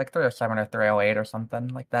 Yeah, like 307 or 308 or something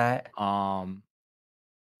like that.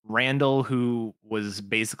 Randall, who was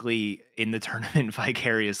basically in the tournament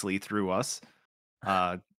vicariously through us,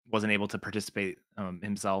 wasn't able to participate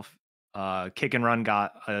himself. Kick and Run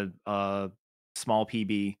got a small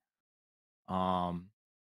PB. Yeah,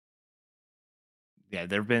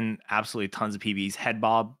 there have been absolutely tons of PBs.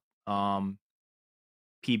 Headbob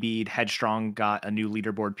PB'd. Headstrong got a new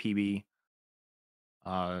leaderboard PB.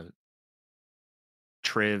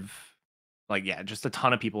 Triv, like, yeah, just a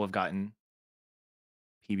ton of people have gotten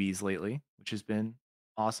PBs lately, which has been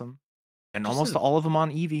awesome. And Just almost as- all of them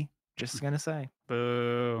on Eevee, just gonna say.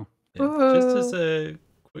 Boo. Yeah, just as a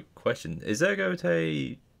quick question, is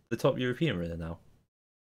Eddaket the top European runner now?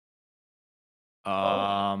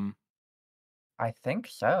 I think My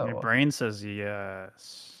so. brain says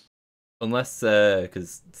yes. Unless,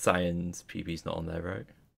 because Science PB's not on there, right?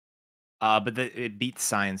 But it beats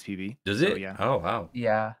Science PB. Does so, it? Yeah. Oh, wow.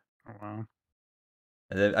 Yeah. Oh, wow.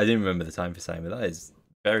 I didn't remember the time for Science, but that is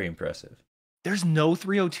very impressive. There's no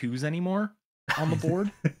 302s anymore on the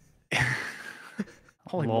board.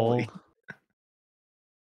 Holy moly.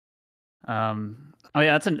 Oh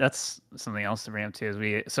yeah, that's something else to bring up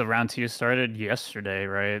too. So round 2 started yesterday,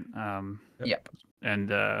 right? Yep. And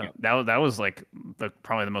that was like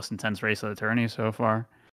probably the most intense race of the tourney so far.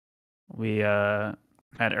 We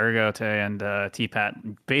had Ergote and T-Pat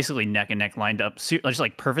basically neck and neck lined up, just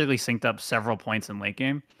like perfectly synced up several points in late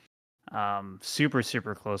game.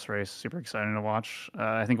 Super close race. Super exciting to watch.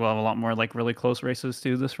 I think we'll have a lot more like really close races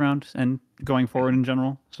too this round and going forward in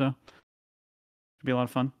general. So it'll be a lot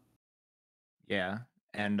of fun. Yeah.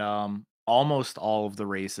 And almost all of the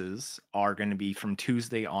races are going to be from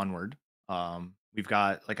Tuesday onward. We've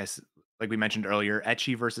got, like we mentioned earlier,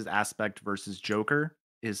 Etchy versus Aspect versus Joker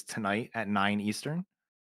is tonight at 9 Eastern.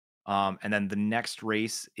 And then the next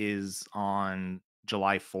race is on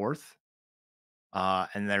July 4th.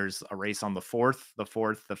 And there's a race on the 4th, the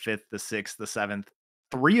 5th, the 6th, the 7th.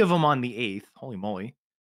 3 of them on the 8th. Holy moly.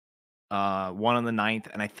 One on the 9th.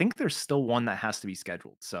 And I think there's still one that has to be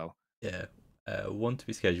scheduled. So Yeah. One to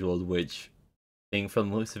be scheduled, which I think from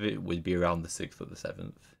the looks of it would be around the 6th or the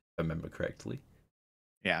 7th, if I remember correctly.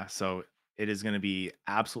 Yeah, so it is going to be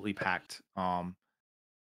absolutely packed.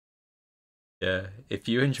 Yeah, if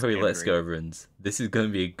you enjoy gonna be Let's great. Go runs, this is going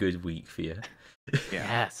to be a good week for you. Yeah.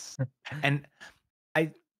 Yes. And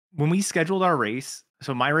when we scheduled our race,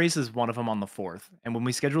 so my race is one of them on the 4th. And when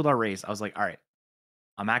we scheduled our race, I was like, all right,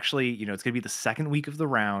 I'm actually, it's going to be the second week of the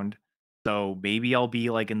round. So maybe I'll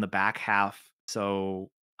be like in the back half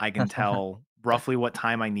so I can tell roughly what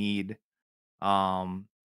time I need, for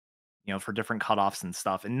different cutoffs and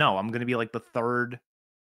stuff. And no, I'm going to be like the 3rd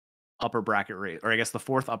upper bracket race, or I guess the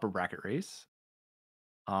 4th upper bracket race.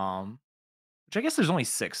 Which I guess there's only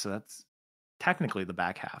 6, so that's technically the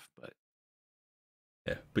back half, but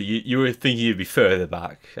Yeah, but you were thinking you'd be further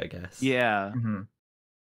back, I guess. yeah. Mm-hmm.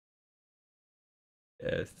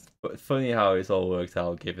 Yeah, but funny how it's all worked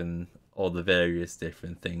out given all the various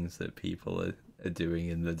different things that people are doing,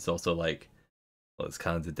 and there's also like, well, it's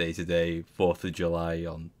kind of the day-to-day 4th of July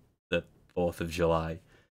on the 4th of July.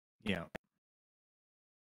 Yeah.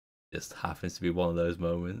 Just happens to be one of those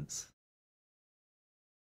moments.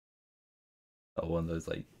 Or one of those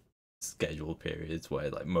like scheduled periods where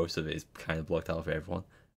like most of it is kind of blocked out for everyone.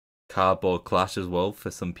 Cardboard Clash as well for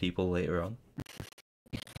some people later on.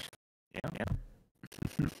 Yeah.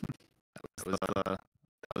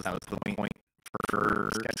 That was the point for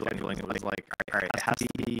scheduling. It was like, all right, it has to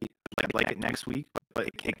be like it next week, but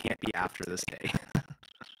it can't be after this day.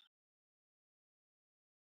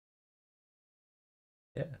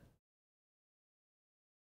 Yeah.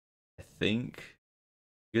 I think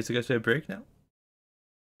you guys to go to a break now?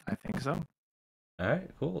 I think so. Alright,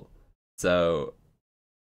 cool. So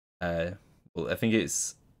well, I think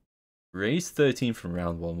it's race 13 from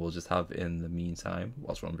round 1 we'll just have in the meantime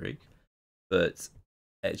whilst we're on break. But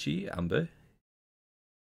Etchy, Amber,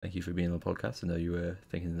 thank you for being on the podcast. I know you were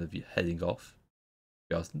thinking of heading off.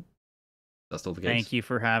 Justin, that's still the case. Thank you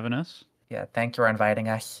for having us. Yeah, thanks for inviting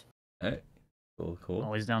us. Alright, cool.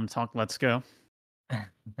 Always down to talk. Let's go.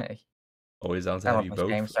 Always down to I have love you this both.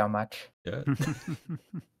 game so much. Yeah.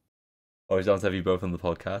 Always down to have you both on the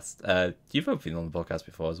podcast. You've both been on the podcast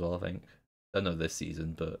before as well, I think. I don't know this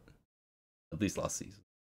season, but at least last season.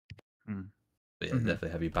 Mm. But yeah, definitely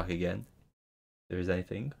have you back again. If there is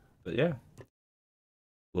anything. But yeah.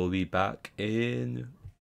 We'll be back in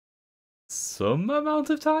some amount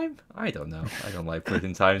of time? I don't know. I don't like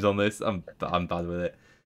putting times on this. I'm bad with it.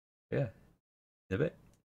 Yeah. In a bit.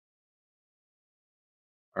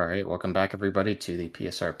 All right, welcome back everybody to the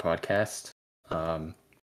PSR podcast.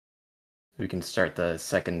 We can start the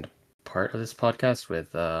second part of this podcast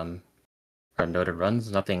with our our noted runs.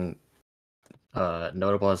 Nothing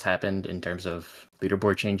notable has happened in terms of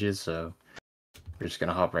leaderboard changes, so we're just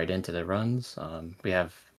gonna hop right into the runs. We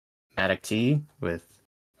have Matic T with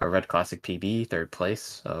a Red Classic PB, 3rd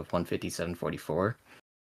place of 157.44.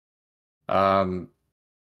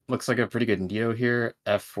 Looks like a pretty good Neo here,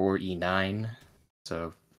 F4E9.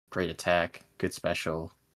 So great attack, good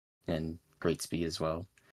special, and great speed as well.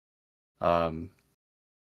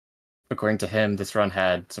 According to him, this run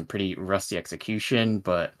had some pretty rusty execution,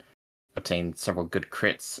 but obtained several good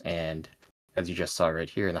crits, and as you just saw right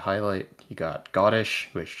here in the highlight, he got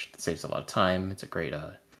Goddish, which saves a lot of time. It's a great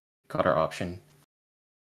cutter option.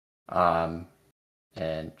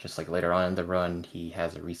 And just like later on in the run, he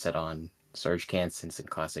has a reset on Surge Can, since in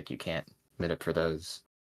Classic you can't mid up for those.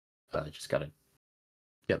 Just gotta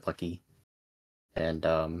get lucky. And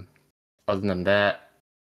other than that,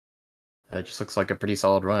 it just looks like a pretty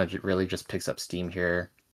solid run. It really just picks up steam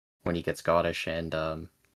here when he gets Goddish, and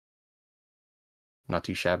not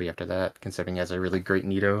too shabby after that, considering he has a really great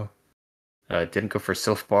Nito. Didn't go for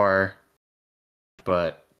Sylph Bar,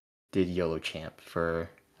 but did YOLO Champ for,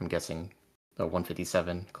 I'm guessing, the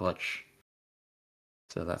 157 clutch.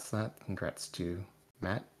 So that's that. Congrats to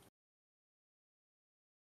Matt.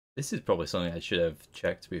 This is probably something I should have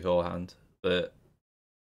checked beforehand, but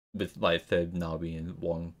with like third now being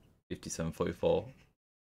 157.44,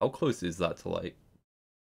 how close is that to like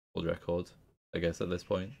world record? I guess at this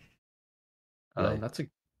point. That's a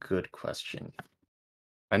good question.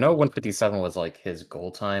 I know 157 was like his goal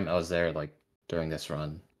time. I was there like during this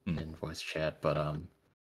run in voice chat, but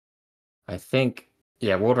I think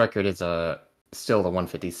world record is still the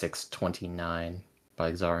 156.29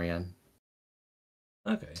 by Xarian.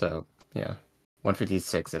 Okay. So yeah,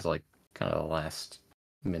 156 is like kind of the last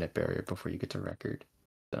minute barrier before you get to record.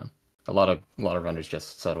 So a lot of runners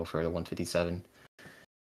just settle for the 157.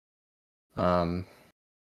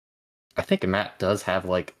 I think Matt does have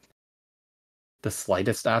like the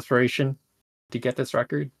slightest aspiration to get this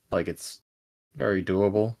record. Like it's very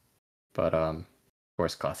doable, but of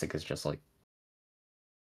course Classic is just like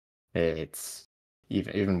it's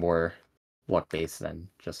even more luck based than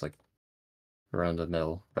just like run of the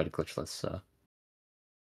mill red glitchless. So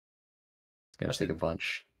it's gonna take a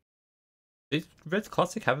bunch. Did Red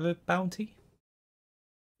Classic have a bounty?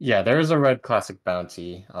 Yeah, there is a Red Classic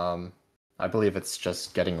bounty. I believe it's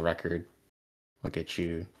just getting record. Will get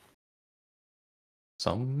you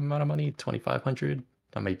some amount of money, 2,500.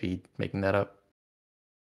 I might be making that up.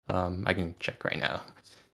 I can check right now.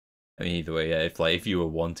 I mean, either way, yeah. If you were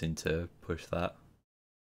wanting to push that,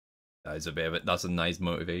 that's a nice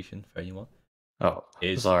motivation for anyone. Oh,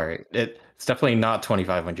 sorry. It's definitely not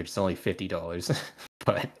 2,500. It's only $50.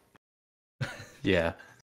 But yeah,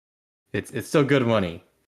 it's still good money.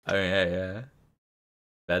 I mean, yeah.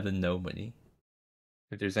 Better than no money.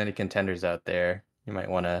 If there's any contenders out there, you might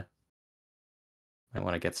want to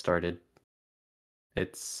get started.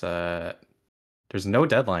 It's there's no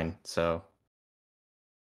deadline, so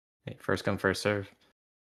first come first serve.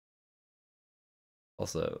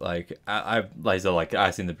 Also, like I've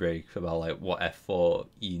asked in the break about like what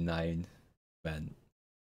F4E9 meant.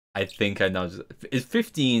 I think I know. Is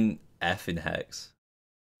 15 F in hex?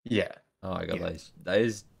 Yeah. Oh my god, yeah. That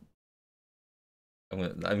is.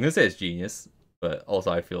 I'm gonna say it's genius, but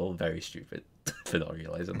also I feel very stupid for not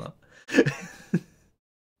realizing that.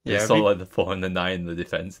 Yeah, it's like the 4 and the 9 in the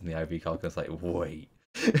defense and the IV calculus. Like, wait.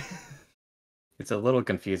 It's a little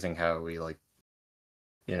confusing how we like,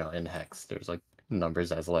 in hex there's like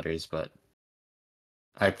numbers as letters, but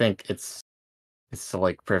I think it's to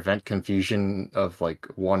like prevent confusion of like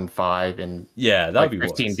 1, 5, and that like would be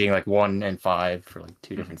 15 being like 1 and 5 for like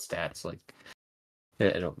two different stats. Like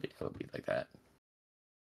it'll be like that.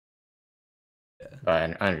 Yeah, but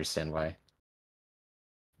I understand why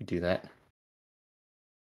you do that.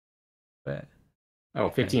 But,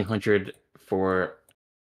 1,500 for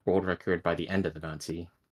world record by the end of the bounty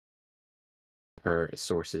per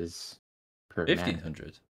sources per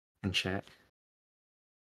 1,500 in chat.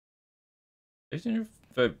 1,500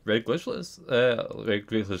 for Red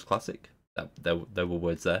Glitchless Classic. There were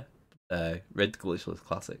words there. Red Glitchless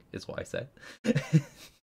Classic is what I said.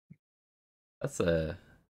 That's a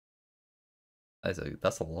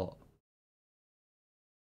lot.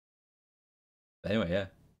 But anyway, yeah.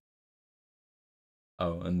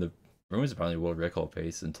 Oh, and the rumors apparently world record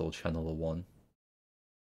pace until Channel 1.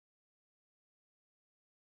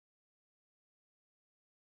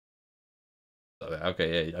 So,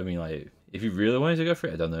 okay, yeah. I mean, like, if you really wanted to go for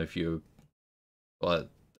it, I don't know if you. Well,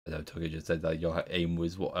 I know Tucker just said that your aim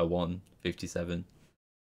was what a 157.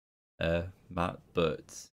 Matt,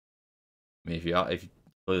 but I mean, if you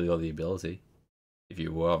clearly got the ability, if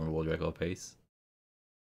you were on a world record pace.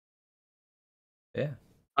 Yeah.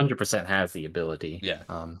 100% has the ability. Yeah.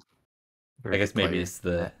 Very I guess good maybe player it's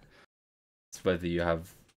in that. it's whether you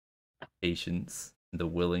have patience and the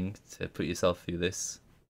willing to put yourself through this.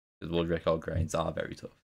 Because world record grinds are very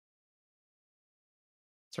tough.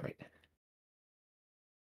 That's right.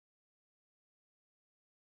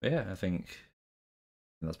 But yeah, I think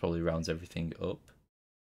that's probably rounds everything up.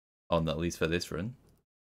 On at least for this run.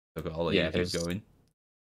 So I'll let you keep going.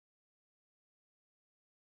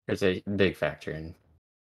 There's a big factor in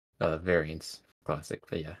variance classic,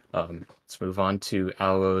 but yeah. Let's move on to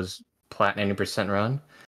Alo's Platinum 90% run.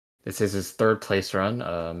 This is his third place run.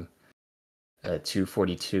 At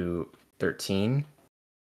 2:42.13.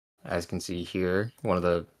 As you can see here, one of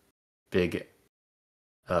the big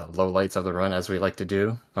lowlights of the run, as we like to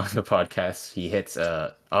do on the podcast. He hits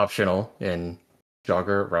optional in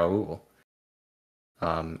Jogger Raul.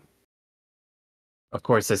 Of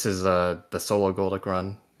course, this is the solo Goldic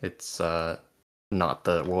run. It's not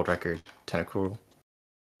the world record tentacle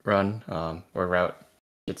run or route,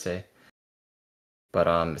 you'd say.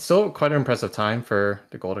 But still quite an impressive time for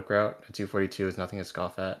the Goldic route. A 2:42 is nothing to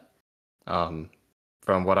scoff at. From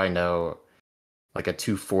what I know, like a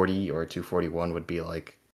 2:40 or a 2:41 would be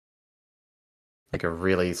like a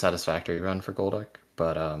really satisfactory run for Goldic.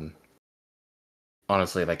 But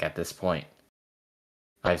honestly, like at this point,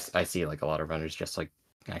 I see like a lot of runners just like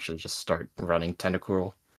actually just start running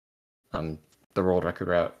Tentacruel, the world record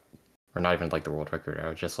route, or not even like the world record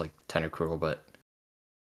route, just like Tentacruel, but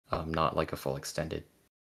not like a full extended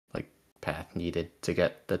like path needed to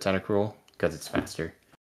get the Tentacruel because it's faster.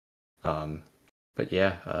 But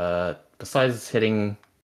yeah, besides hitting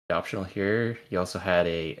the optional here, he also had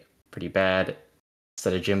a pretty bad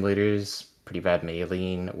set of gym leaders, pretty bad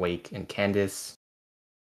Maylene, Wake, and Candice.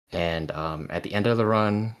 And at the end of the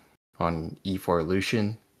run on E4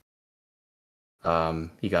 Lucian,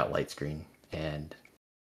 he got light screen and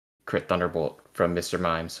crit Thunderbolt from Mr.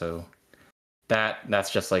 Mime. So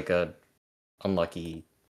that's just like a unlucky,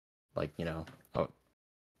 like, you know,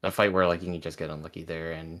 a fight where like you can just get unlucky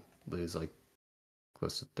there and lose like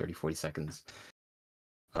close to 30-40 seconds.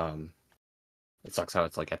 It sucks how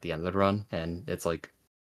it's like at the end of the run, and it's like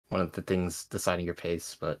one of the things deciding your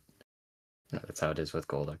pace, but you know, that's how it is with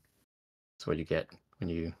Goldic. That's what you get when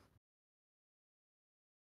you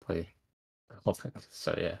play.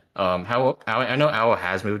 So yeah. How I know Owl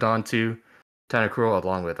has moved on to Tentacruel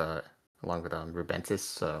along with Rubentis,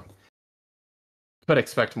 so could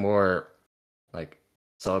expect more like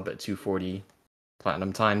sub at 2:40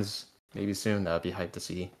 platinum times maybe soon. That would be hype to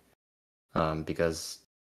see. Because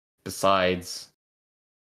besides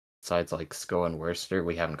like Sko and Worcester,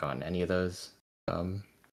 we haven't gotten any of those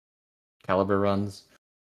caliber runs.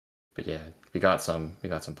 But yeah, we got some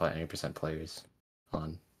platinum 80% players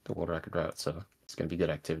on the world record route, so it's gonna be good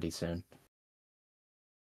activity soon.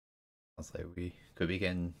 Sounds like we could be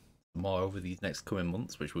getting more over these next coming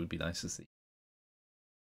months, which would be nice to see.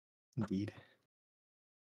 Indeed.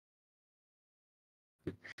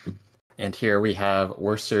 And here we have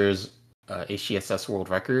Worcester's HCSS world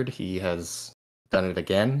record. He has done it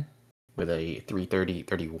again with a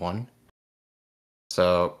 3:30.31.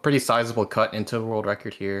 So pretty sizable cut into the world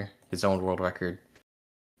record here, his own world record.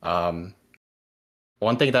 One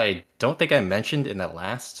thing that I don't think I mentioned in the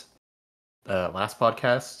last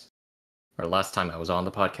podcast, or last time I was on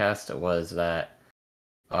the podcast, was that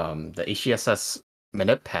the HCSS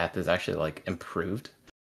minute path is actually like improved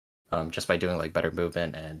just by doing like better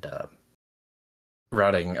movement and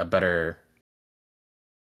routing a better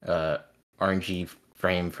RNG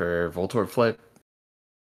frame for Voltorb flip.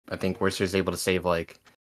 I think Worcester is able to save like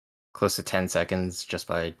close to 10 seconds just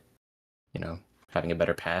by, you know, having a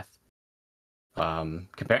better path. I'm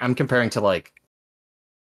comparing to like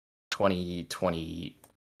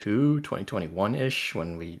 2022, 2021-ish,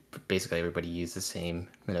 when we basically everybody used the same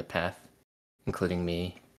minute path, including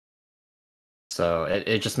me. So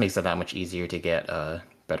it just makes it that much easier to get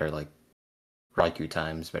better like Raikou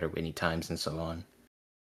times, better Winnie times, and so on.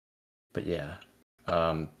 But yeah,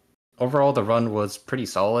 overall the run was pretty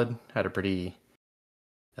solid. Had a pretty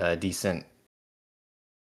decent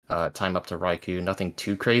time up to Raikou. Nothing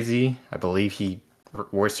too crazy. I believe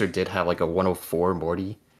Worcester did have like a 104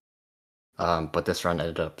 Morty, but this run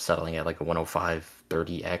ended up settling at like a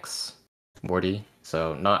 105.30x Morty.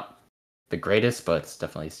 So not the greatest, but it's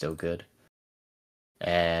definitely still good.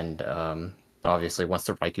 And obviously, once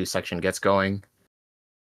the Raikou section gets going,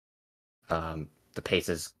 the pace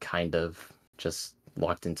is kind of just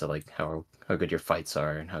locked into like how good your fights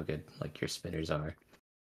are and how good like your spinners are.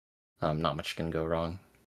 Not much can go wrong.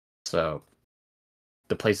 So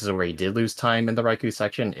the places where he did lose time in the Raikou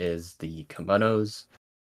section is the kimonos.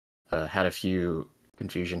 Had a few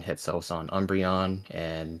confusion hits also on Umbreon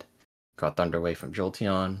and got Thunder Wave from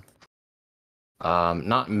Jolteon.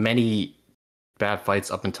 Not many bad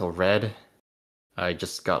fights up until Red. I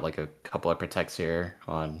just got like a couple of protects here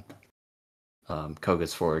on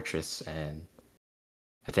Koga's Fortress and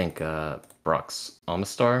I think Brock's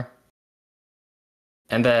Amistar.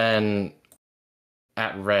 And then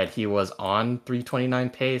at Red, he was on 329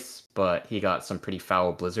 pace, but he got some pretty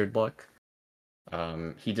foul Blizzard luck.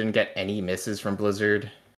 He didn't get any misses from Blizzard,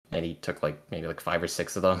 and he took like maybe like 5 or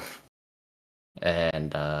 6 of them.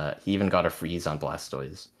 And he even got a freeze on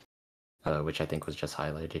Blastoise, which I think was just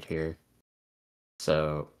highlighted here.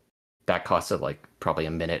 So that costed like probably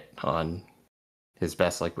a minute on his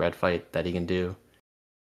best like Red fight that he can do.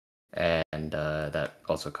 And that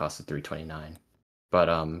also costed 329. But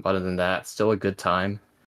other than that, still a good time.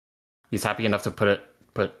 He's happy enough to put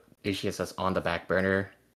HCSS on the back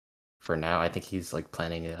burner for now. I think he's like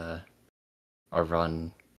planning a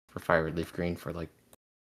run for Fire Red Leaf Green for like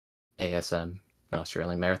ASM, an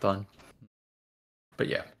Australian marathon. But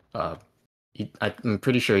yeah, I'm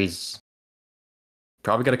pretty sure he's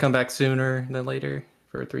probably gonna come back sooner than later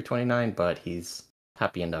for 329. But he's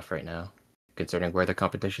happy enough right now, considering where the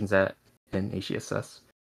competition's at in HCSS.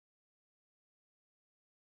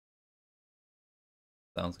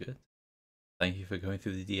 Sounds good. Thank you for going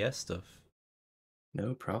through the DS stuff.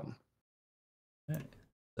 No problem. Right.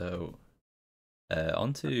 So,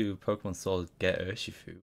 on to Pokemon Sword Get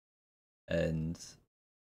Urshifu. And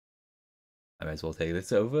I might as well take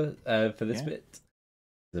this over for this bit.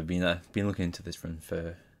 I've been looking into this run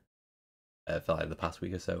for like the past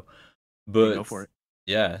week or so. But go for it.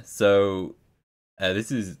 Yeah, so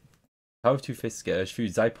this is Power of Two Fists Get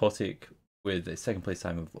Urshifu, Zypotic with a second place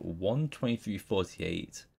time of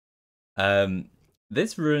 1:23.48.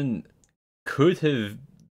 This run could have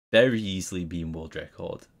very easily been world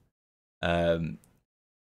record. It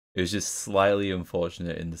was just slightly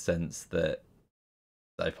unfortunate in the sense that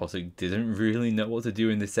Zypotic didn't really know what to do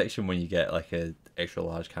in this section when you get like a extra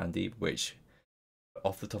large candy, which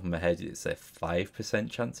off the top of my head it's a 5%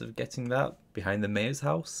 chance of getting that behind the mayor's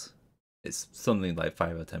house. It's something like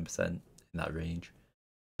 5 or 10% in that range.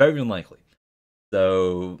 Very unlikely.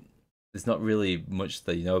 So there's not really much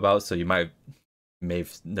that you know about. So you may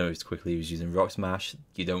have noticed quickly he was using Rock Smash.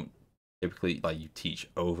 You don't typically you teach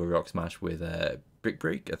over Rock Smash with Brick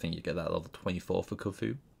Break. I think you get that level 24 for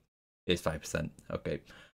Kufu. It's 5%. Okay,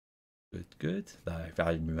 good.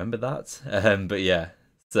 I remember that. But yeah,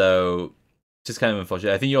 so just kind of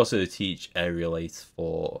unfortunate. I think you also teach Aerial Ace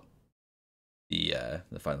for the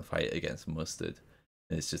final fight against Mustard.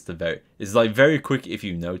 And it's just it's like very quick if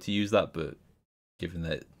you know to use that, but given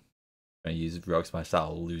that when I use Rock Smash,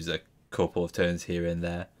 that'll lose a couple of turns here and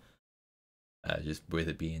there. Just with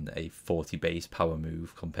it being a 40 base power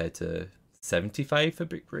move compared to 75 for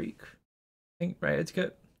Brick Break. I think, right,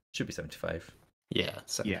 Eddaket? Should be 75. Yeah,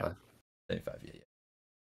 75. 75, yeah.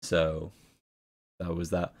 So that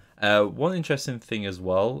was that. One interesting thing as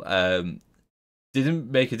well,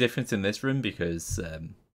 didn't make a difference in this run because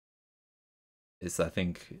I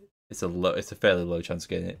think it's a fairly low chance of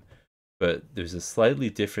getting it. But there's a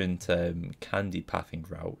slightly different candy pathing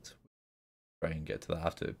route. Try and get to that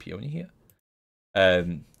after Peony here.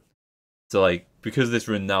 So like because this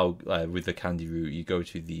run now with the candy route, you go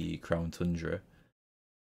to the Crown Tundra.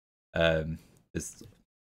 There's a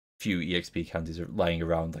few EXP candies are lying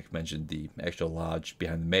around, like I mentioned, the extra large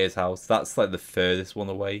behind the mayor's house. That's like the furthest one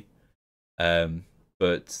away.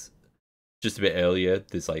 But just a bit earlier,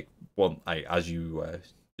 there's like one. As you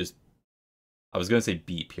I was going to say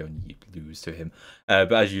beat Peony, you lose to him.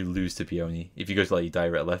 But as you lose to Peony, if you go to like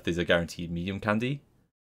direct left, there's a guaranteed medium candy.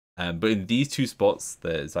 But in these two spots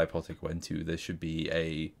that Zypotic went to, there should be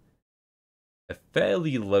a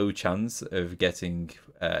fairly low chance of getting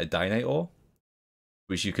a Dynate,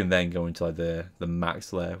 which you can then go into like the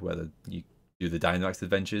max lair where you do the Dynamax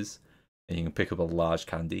adventures, and you can pick up a large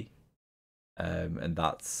candy. And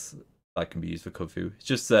that can be used for Kufu. It's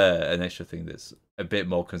just an extra thing that's a bit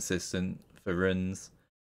more consistent for runs.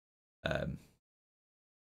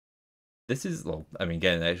 This is, well, I mean,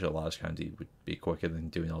 getting an extra large candy would be quicker than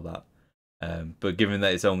doing all that. But given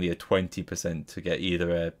that it's only a 20% to get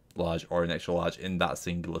either a large or an extra large in that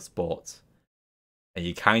singular spot, and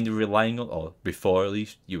you're kind of relying on, or before at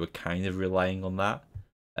least, you were kind of relying on that,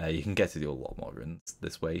 you can get to do a lot more runs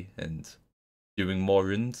this way, and doing more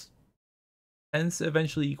runs tends to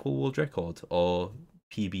eventually equal world record, or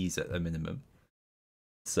PBs at a minimum.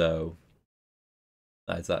 So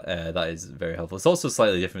that is very helpful. It's also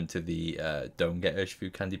slightly different to the Don't Get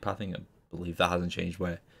Urshifu candy pathing. believe that hasn't changed,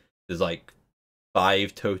 where there's like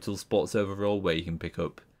 5 total spots overall where you can pick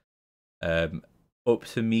up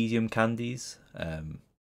to medium candies.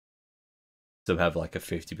 Some have like a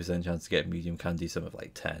 50% chance to get medium candy, some have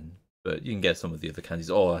like 10, but you can get some of the other candies.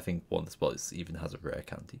 Or I think one of the spots even has a rare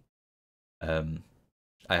candy.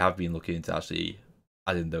 I have been looking into actually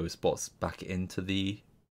adding those spots back into the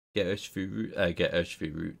get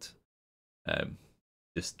Urshifu route,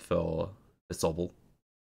 just for the Sobble.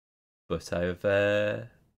 But I've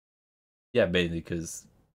mainly because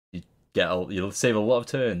you'll save a lot of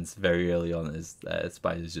turns very early on, as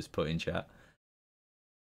Spider's just put in chat.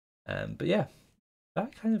 But yeah,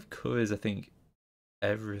 that kind of covers, I think,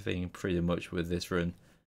 everything pretty much with this run.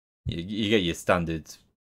 You get your standard,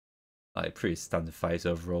 like pretty standard fights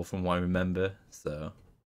overall from what I remember. So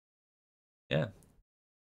yeah,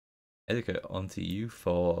 eddaket, on to you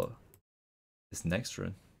for this next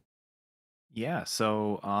run. Yeah,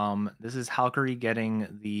 so this is Halkery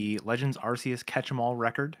getting the Legends Arceus Catch 'em All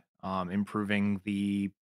record, improving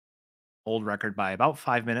the old record by about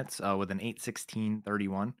 5 minutes with an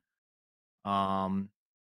 8:16:31.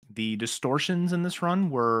 The distortions in this run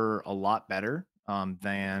were a lot better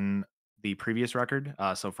than the previous record.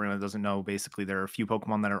 So for anyone that doesn't know, basically there are a few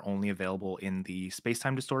Pokemon that are only available in the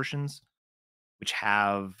space-time distortions, which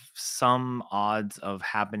have some odds of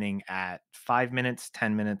happening at 5 minutes,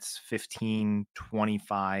 10 minutes, 15,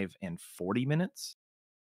 25, and 40 minutes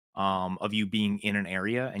of you being in an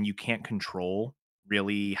area, and you can't control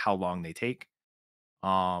really how long they take.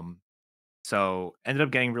 So ended up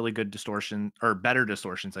getting really good distortion, or better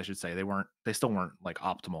distortions, I should say. They still weren't like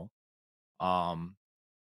optimal. Um,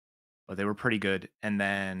 but they were pretty good. And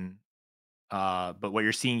then but what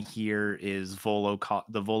you're seeing here is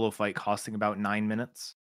the Volo fight costing about 9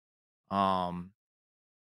 minutes.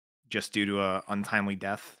 Just due to a untimely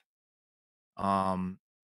death.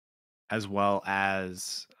 As well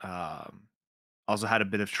as also had a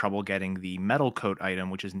bit of trouble getting the metal coat item,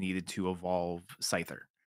 which is needed to evolve Scyther.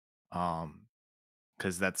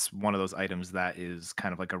 Because that's one of those items that is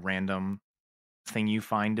kind of like a random thing you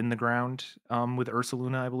find in the ground with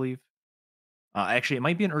Ursaluna, I believe. Actually, it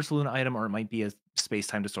might be an Ursaluna item or it might be a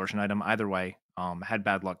space-time distortion item. Either way, had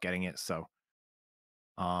bad luck getting it, so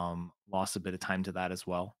lost a bit of time to that as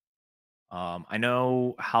well. I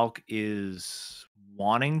know Hulk is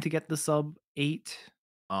wanting to get the sub 8.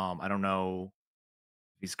 I don't know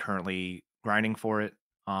if he's currently grinding for it.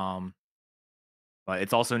 But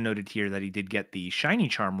it's also noted here that he did get the Shiny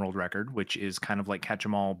Charm world record, which is kind of like Catch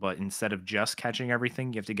 'em All, but instead of just catching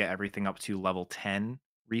everything, you have to get everything up to level 10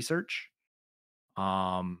 research.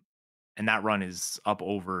 And that run is up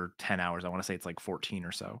over 10 hours. I want to say it's like 14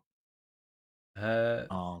 or so.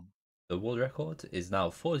 The world record is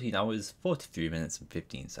now 14 hours, 43 minutes, and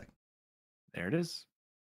 15 seconds. There it is.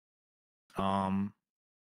 But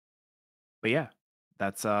yeah,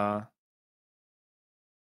 that's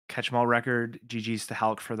Catch 'em All record. GG's to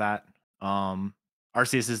Hulk for that.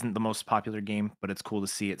 Arceus isn't the most popular game, but it's cool to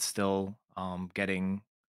see it still getting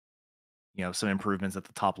some improvements at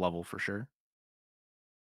the top level for sure.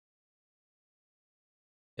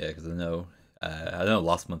 Yeah, because I know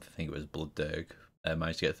last month I think it was Blood Dirk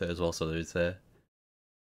managed to get third as well. So there's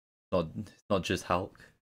not just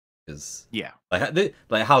Hulk, because yeah,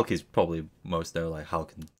 like Hulk is probably most known, like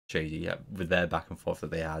Hulk and Shady, with their back and forth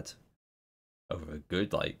that they had over a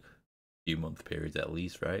good few month period at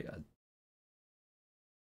least, right?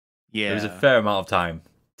 Yeah, there was a fair amount of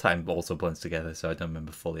time also blends together, so I don't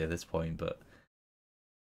remember fully at this point, but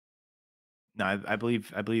no, I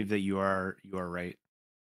believe that you are right.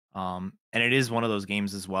 And it is one of those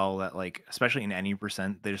games as well that, like, especially in any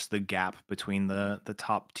percent, there's the gap between the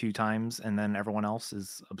top 2 times and then everyone else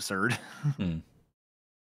is absurd.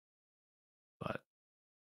 But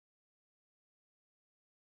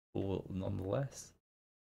cool nonetheless.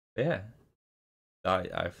 But yeah,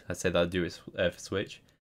 I'd say that'll do it for Switch.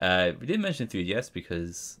 We didn't mention 3DS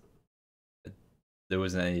because there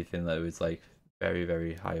wasn't anything that was like very,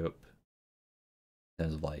 very high up in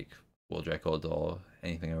terms of like world record or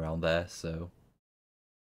anything around there, so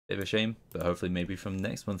bit of a shame, but hopefully maybe from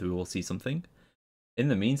next month we will see something. In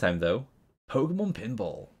the meantime though, Pokemon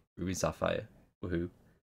Pinball Ruby Sapphire, woohoo.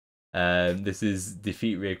 This is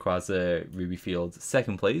defeat Rayquaza Ruby Field,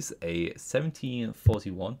 second place, a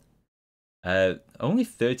 17:41. Only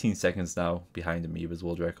 13 seconds now behind Amoeba's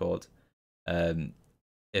world record.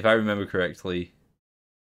 If I remember correctly,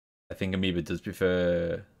 I think Amoeba does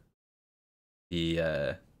prefer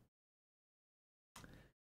the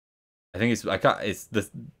I think it's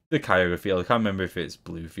the Kyogre field. I can't remember if it's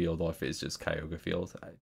Blue Field or if it's just Kyogre field.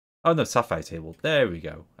 Oh no, Sapphire Table. There we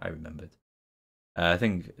go. I remembered. I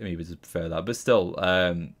think maybe to prefer that, but still,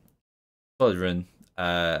 solid run.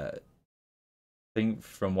 I think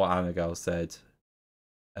from what Anagal said,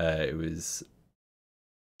 it was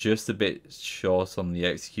just a bit short on the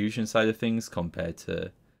execution side of things compared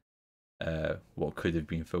to what could have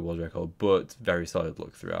been for world record, but very solid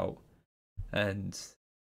look throughout. And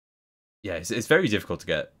yeah, it's very difficult to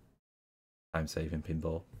get time save in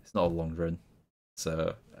pinball. It's not a long run,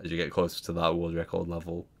 so as you get closer to that world record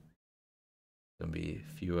level, it's gonna be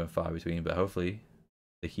fewer and far between. But hopefully,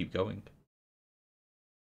 they keep going.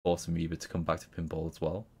 Force Amoeba to come back to pinball as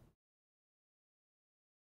well.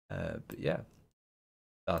 But yeah,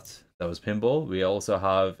 that was pinball. We also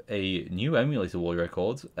have a new emulator world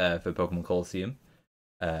record for Pokemon Colosseum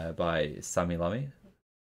by Sammy Lamy.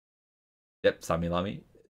 Yep, Sammy Lamy.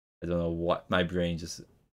 I don't know what, my brain just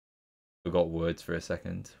forgot words for a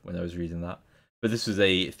second when I was reading that. But this was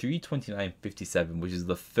a 3:29.57, which is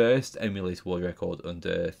the first emulator world record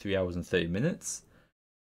under 3 hours and 30 minutes.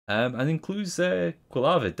 And includes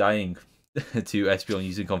Quilava dying to Espeon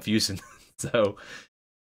using Confusion. So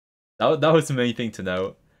that was the main thing to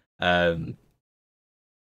note.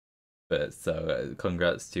 But so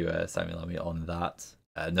congrats to Sammy Lamy on that.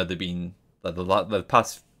 Another been the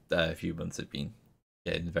past few months have been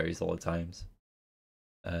getting very solid times.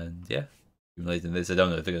 And yeah, accumulating this. I don't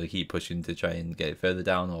know if they're going to keep pushing to try and get it further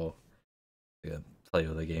down, or they're going to play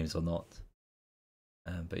other games or not.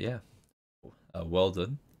 But yeah, well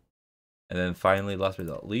done. And then finally, last but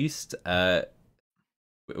not least,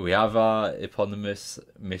 we have our eponymous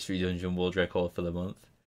Mystery Dungeon world record for the month.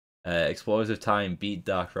 Explorers of Time beat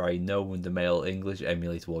Darkrai No Wonder Mail English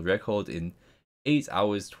emulator world record in 8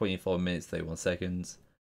 hours, 24 minutes, 31 seconds.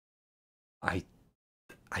 I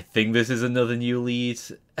think this is another new lead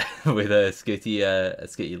with a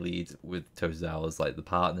skitty lead with Totodile as like the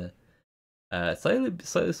partner. Slightly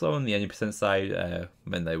slow on the 90% side,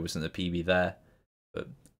 meant there wasn't a PB there, but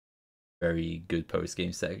very good post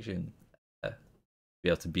game section. Be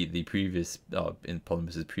able to beat the previous in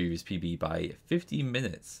Polymus's previous PB by 15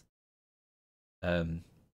 minutes. There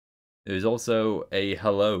was also a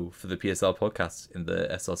hello for the PSL podcast in the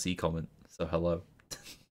SLC comment, so hello.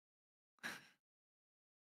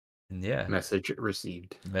 And yeah, Message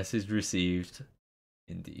received. Message received,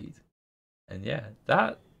 indeed. And yeah,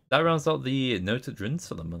 that rounds out the noted runs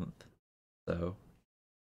for the month. So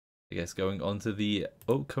I guess going on to the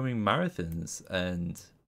upcoming marathons, and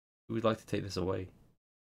who would like to take this away?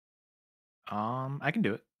 I can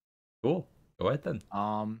do it. Cool. Go ahead then.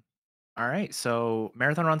 All right, so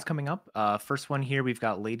marathon runs coming up. First one here, we've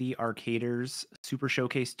got Lady Arcaders Super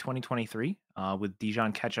Showcase 2023 with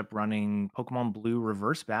Dijon Ketchup running Pokemon Blue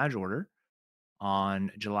Reverse Badge Order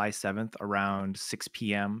on July 7th around 6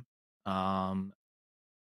 p.m.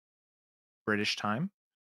 British time.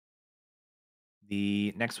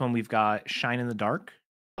 The next one, we've got Shine in the Dark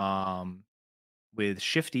with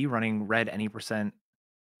Shifty running Red Any Percent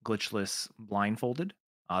Glitchless Blindfolded.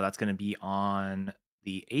 That's going to be on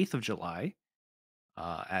the 8th of July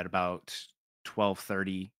at about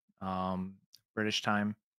 12:30 British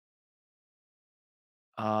time.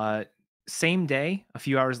 Same day, a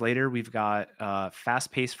few hours later, we've got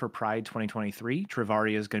Fast Pace for Pride 2023.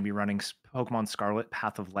 Trivaria is going to be running Pokemon Scarlet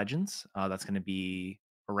Path of Legends. That's going to be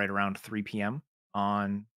right around 3 p.m.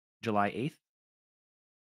 on July 8th.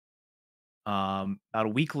 About a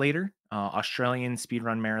week later, Australian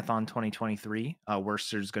Speedrun Marathon 2023.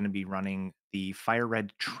 Worcester's going to be running the Fire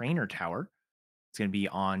Red Trainer Tower. It's going to be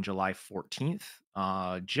on July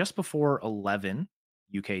 14th, just before 11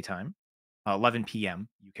 UK time, 11 p.m.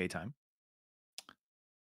 UK time.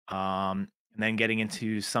 And then getting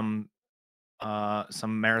into some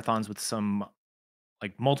marathons with some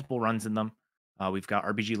like multiple runs in them. We've got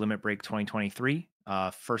RBG Limit Break 2023.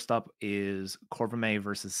 First up is Corvame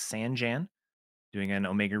versus Sanjan, doing an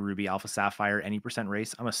Omega Ruby Alpha Sapphire any percent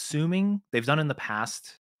race. I'm assuming they've done in the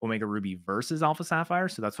past Omega Ruby versus Alpha Sapphire,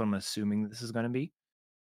 so that's what I'm assuming this is going to be.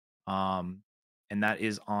 And that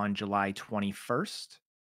is on July 21st.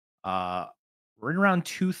 Right around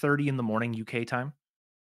 2:30 in the morning UK time.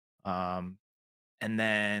 And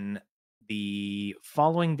then the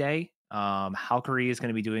following day, Halkari is going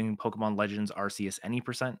to be doing Pokemon Legends Arceus any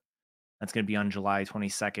percent. That's going to be on July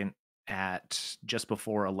 22nd at just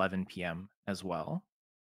before 11 p.m. as well.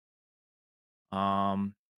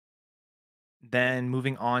 Then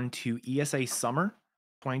moving on to ESA Summer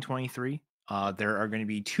 2023. There are going to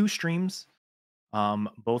be 2 streams.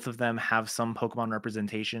 Both of them have some Pokemon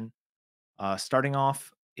representation. Starting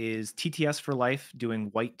off is TTS for Life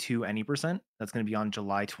doing White 2 any percent. That's going to be on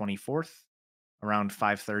July 24th around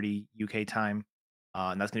 5:30 UK time.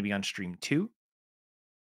 And that's going to be on stream 2.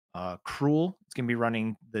 Cruel, it's going to be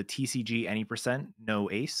running the TCG any percent, no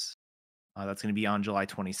ace. That's going to be on July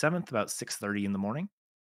 27th, about 6:30 in the morning.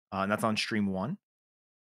 And that's on stream 1.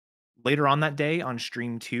 Later on that day on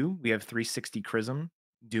stream 2, we have 360 Chrism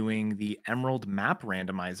doing the Emerald Map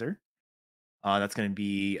Randomizer. That's going to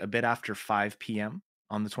be a bit after 5 p.m.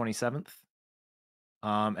 on the 27th.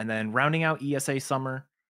 And then rounding out ESA Summer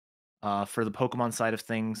for the Pokemon side of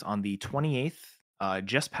things on the 28th,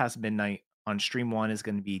 just past midnight on stream 1 is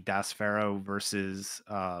going to be Daspharo versus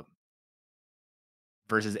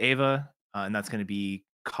Ava, and that's going to be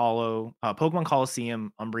Pokemon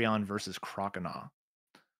Coliseum Umbreon versus Croconaw.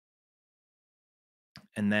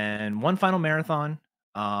 And then one final marathon.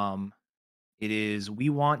 It is We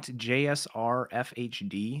Want JSR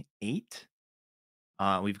FHD 8.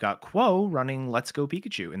 We've got Quo running Let's Go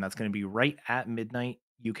Pikachu, and that's going to be right at midnight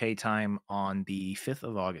UK time on the 5th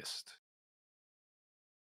of August.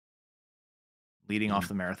 Leading off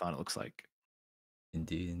the marathon, it looks like.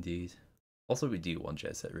 Indeed, indeed. Also, we do want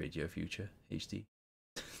Jet Set Radio Future HD.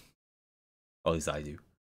 Or at least I do.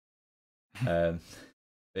 But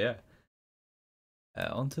yeah.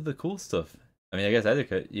 On to the cool stuff. I mean, I guess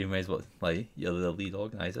Eddaket, you may as well, like, you're the lead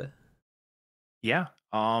organizer. Yeah.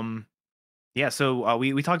 Yeah, so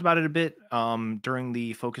we talked about it a bit during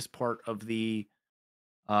the focus part of the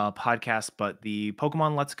podcast, but the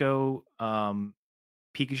Pokemon Let's Go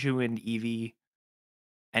Pikachu and Eevee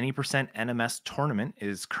any percent NMS tournament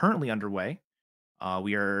is currently underway.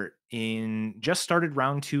 We are just started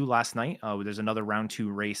round 2 last night. There's another round 2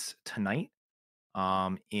 race tonight.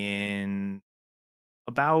 In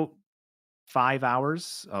about 5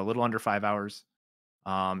 hours, a little under 5 hours. It's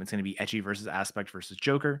going to be Etchy versus Aspect versus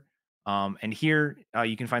Joker. And here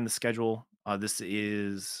you can find the schedule. This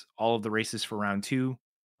is all of the races for round 2.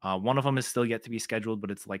 One of them is still yet to be scheduled, but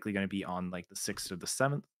it's likely going to be on like the 6th or the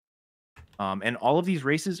 7th. And all of these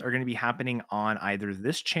races are going to be happening on either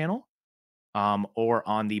this channel or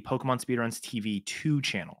on the Pokemon Speedruns TV 2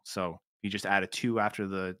 channel. So you just add a 2 after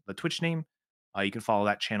the Twitch name. You can follow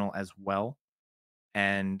that channel as well.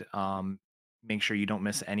 And make sure you don't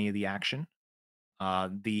miss any of the action.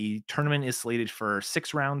 The tournament is slated for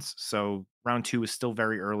 6 rounds, so round 2 is still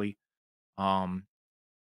very early. But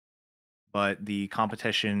the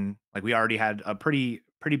competition, like we already had a pretty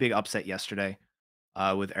big upset yesterday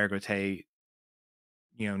with Ergote,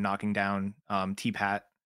 knocking down T-Pat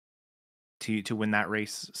to win that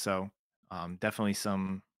race. So definitely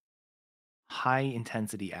some high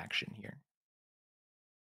intensity action here.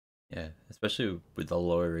 Yeah, especially with the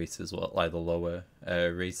lower race as well, like the lower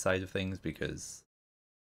race side of things, because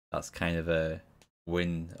that's kind of a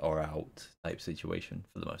win or out type situation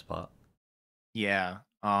for the most part. Yeah.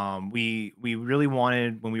 We really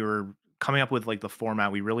wanted, when we were coming up with like the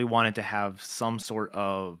format, we really wanted to have some sort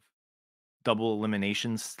of double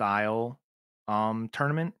elimination style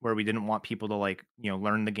tournament where we didn't want people to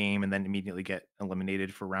learn the game and then immediately get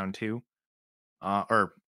eliminated for round 2.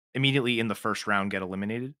 Or immediately in the first round get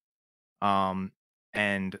eliminated. And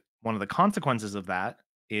one of the consequences of that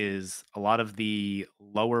is a lot of the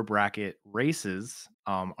lower bracket races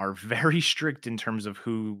are very strict in terms of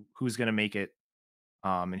who's going to make it,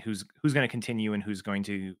 and who's going to continue and who's going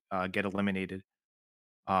to get eliminated.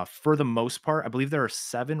 For the most part, I believe there are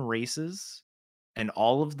 7 races, and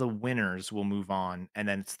all of the winners will move on, and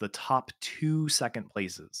then it's the top 2 second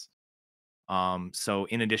places. So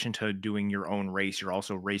in addition to doing your own race, you're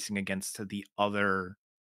also racing against the other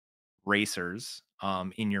racers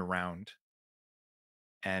in your round.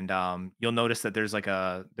 And you'll notice that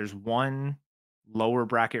there's one lower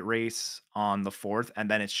bracket race on the 4th, and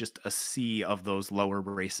then it's just a sea of those lower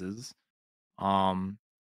races from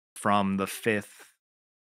the 5th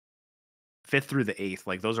through the 8th.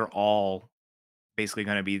 Like those are all basically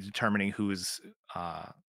going to be determining who's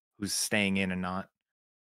staying in and not.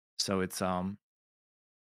 So it's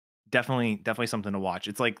definitely something to watch.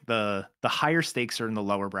 It's like the higher stakes are in the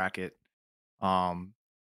lower bracket, but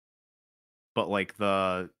like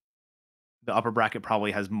the upper bracket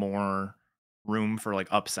probably has more room for like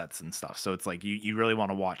upsets and stuff. So it's like you really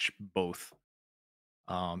want to watch both.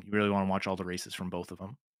 You really want to watch all the races from both of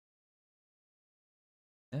them.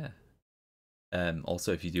 Yeah.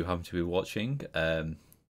 Also, if you do happen to be watching, I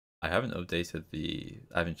haven't checked if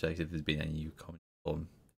there's been any new commentary,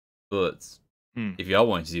 but if you are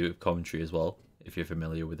wanting to do commentary as well, if you're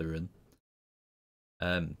familiar with the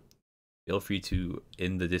run, feel free to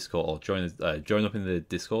in the Discord or join up in the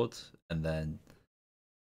Discord and then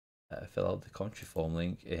fill out the commentary form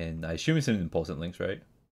link. I assume it's an important links, right?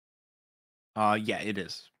 Yeah, it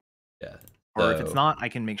is. Yeah. Or if it's not, I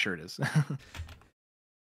can make sure it is.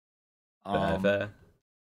 Fair. But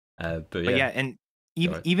yeah, and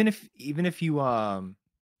even if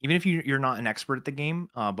you're not an expert at the game,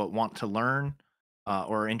 but want to learn,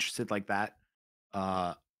 or are interested like that,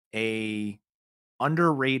 a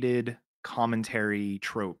underrated commentary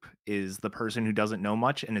trope is the person who doesn't know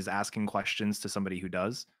much and is asking questions to somebody who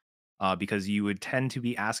does, because you would tend to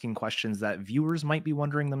be asking questions that viewers might be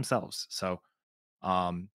wondering themselves. So,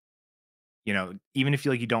 um, even if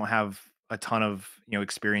you don't have a ton of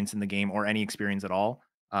experience in the game or any experience at all,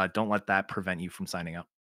 don't let that prevent you from signing up.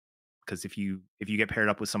 Because if you get paired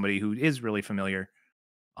up with somebody who is really familiar,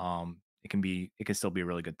 it can still be a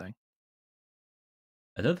really good thing.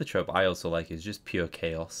 Another trope I also like is just pure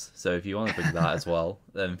chaos. So if you want to bring that as well,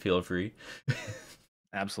 then feel free.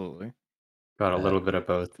 Absolutely. Got a little bit of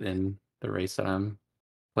both in the race that I'm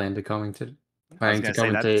planning to I was gonna say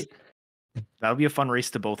commentate. that'll be a fun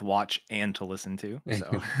race to both watch and to listen to.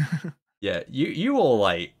 So Yeah, you all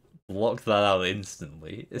like blocked that out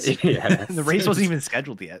instantly. Yeah. the race wasn't even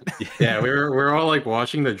scheduled yet. Yeah, we were all like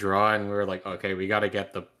watching the draw, and we were like, okay, we got to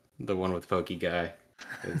get the one with Pokey guy.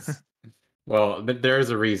 Well, but there is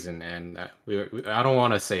a reason, and I don't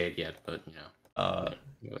want to say it yet, but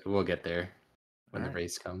we'll get there when the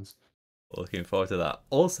race comes. Looking forward to that.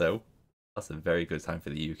 Also, that's a very good time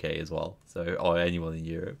for the UK as well. So, or anyone in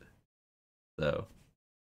Europe. So,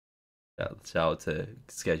 shout out to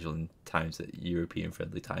scheduling times at European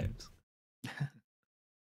friendly times.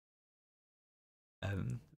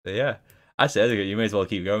 But yeah, actually, Edgar, you may as well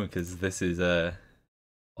keep going because this is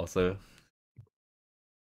also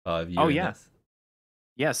Oh yeah,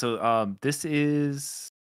 yeah. So this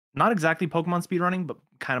is not exactly Pokemon speedrunning, but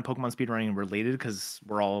kind of Pokemon speedrunning related because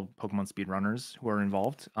we're all Pokemon speedrunners who are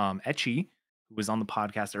involved. Etchy, who was on the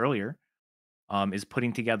podcast earlier, is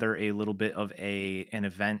putting together a little bit of an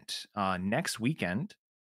event next weekend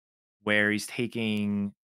where he's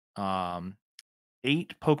taking 8 Pokemon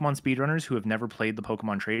speedrunners who have never played the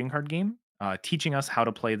Pokemon trading card game, teaching us how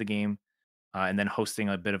to play the game, and then hosting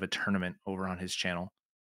a bit of a tournament over on his channel.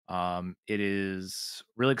 It is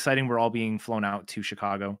really exciting. We're all being flown out to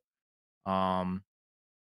Chicago.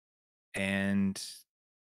 And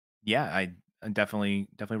yeah, I definitely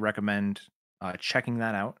recommend checking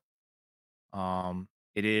that out.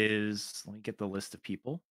 It is, let me get the list of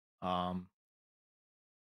people.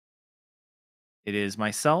 It is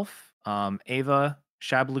myself, Ava,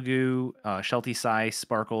 Shablagoo, Shelty Sai,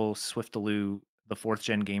 Sparkle, Swiftaloo, the 4th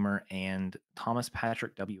Gen Gamer, and Thomas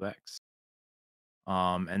Patrick WX.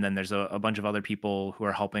 And then there's a bunch of other people who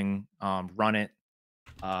are helping run it.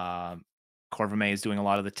 Corvame is doing a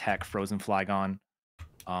lot of the tech, Frozen Flygon,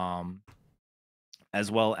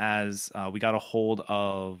 as well as we got a hold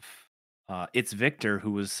of It's Victor,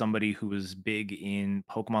 who was somebody who was big in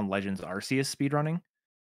Pokemon Legends Arceus speedrunning.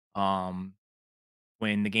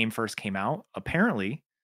 When the game first came out, apparently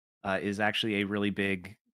is actually a really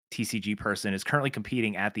big TCG person, is currently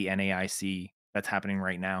competing at the NAIC that's happening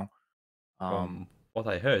right now. From what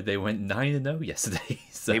I heard, they went 9-0 yesterday.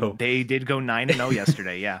 So they did go 9-0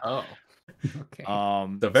 yesterday. Yeah. Oh, okay.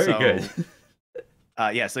 So very good.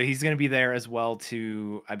 Yeah, so he's going to be there as well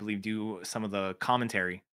to, I believe, do some of the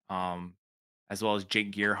commentary, as well as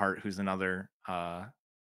Jake Gearhart, who's another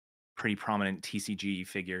pretty prominent TCG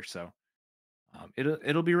figure. So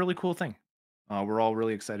it'll be a really cool thing. We're all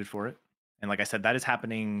really excited for it, and like I said, that is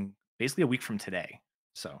happening basically a week from today.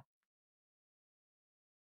 So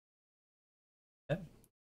yeah.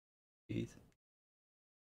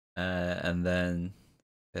 And then,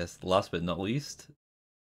 yes, last but not least,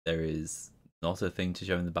 there is not a thing to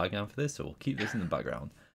show in the background for this, so we'll keep this in the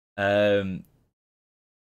background.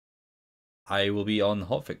 I will be on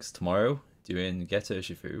Hotfix tomorrow doing Get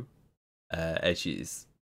Urshifu. Edgy's.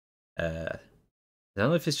 I don't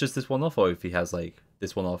know if it's just this one off or if he has like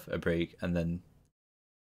this one off, a break, and then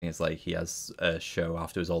I think it's like he has a show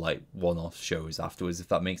afterwards or like one off shows afterwards, if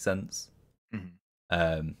that makes sense.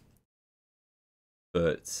 Mm-hmm.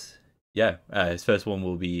 But yeah, his first one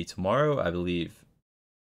will be tomorrow, I believe.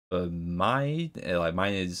 For mine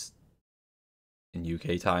is in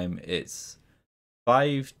UK time. It's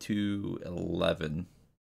 5 to 11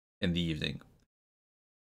 in the evening.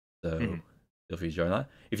 So feel free to join that.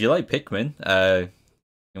 If you like Pikmin, you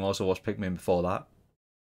can also watch Pikmin before that.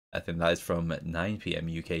 I think that is from 9 PM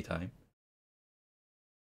UK time.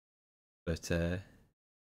 But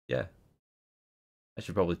yeah, I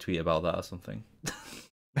should probably tweet about that or something.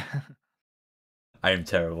 I am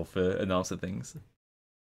terrible for announcing things.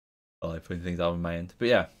 I like putting things out on my end. But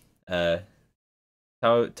yeah,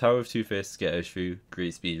 Tower of Two Fists, Get Urshifu,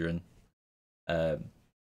 great speedrun.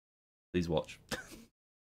 Please watch.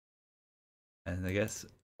 And I guess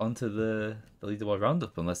onto the leaderboard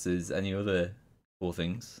roundup, unless there's any other cool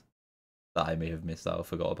things that I may have missed out or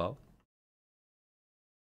forgot about?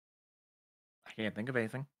 I can't think of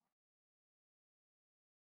anything.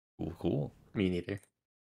 Cool, cool. Me neither.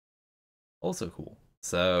 Also cool.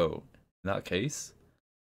 So, in that case,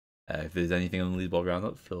 if there's anything on the leaderboard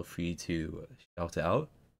roundup, feel free to shout it out.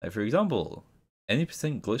 For example, any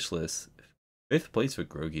percent glitchless, 5th place for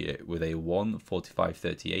Grogi with a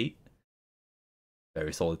 1:45.38.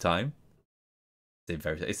 Very solid time.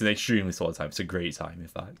 It's an extremely solid time. It's a great time, in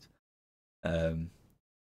fact.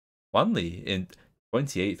 Wanley in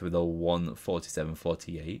 28th with a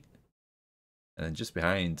 1:47.48. And then just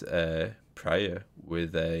behind, Priya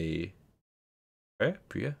with a...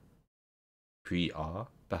 Priya,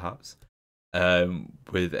 perhaps.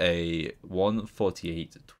 With a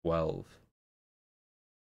 1:48.12.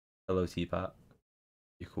 Hello, T-Pat.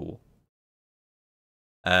 You're cool.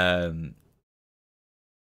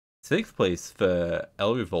 6th place for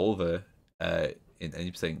El Revolver in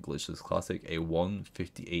any percent glitchless classic, a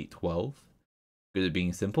 1:58.12. Good at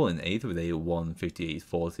being simple in 8th with a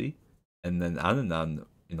 1:58.40. And then Ananan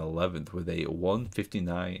in 11th with a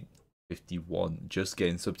 1:59.51, just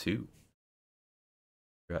getting sub 2.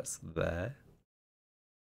 Congrats there.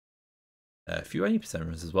 A few 80%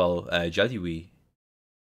 runs as well. Jadiwi.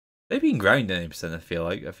 They've been grinding 80%, I feel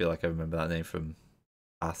like. I remember that name from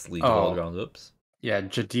past leaderboard roundups. Yeah,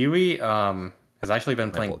 Jadiwi has actually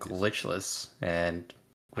been playing glitchless, and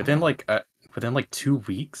within like 2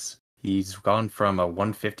 weeks, he's gone from a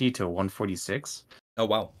 150 to a 146. Oh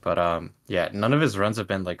wow. But yeah, none of his runs have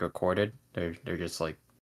been like recorded. They're just like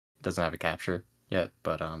doesn't have a capture yet,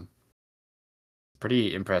 but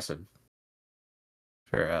pretty impressive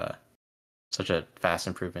for such a fast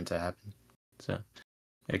improvement to happen. So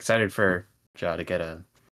excited for Ja to get a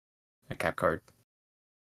cap card.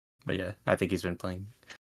 But yeah, I think he's been playing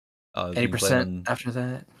 80% after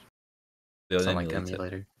that. Something like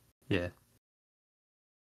emulator. Yeah.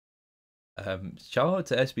 Shout out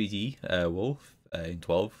to SBD Wolf in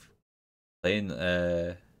 12 playing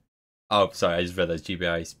oh sorry, I just read that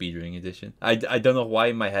GBI speedrunning edition. I don't know why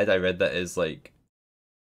in my head I read that as like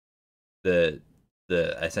the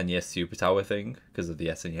SNES Super Tower thing because of the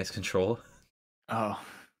SNES controller. Oh.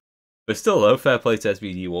 But still though, fair play to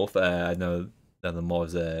SBD Wolf. I know that the more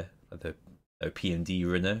is the P&D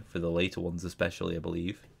runner for the later ones especially, I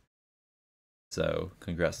believe. So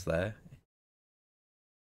congrats there.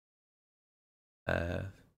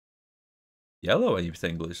 Yellow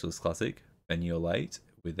 80% glitchless classic, Venue Light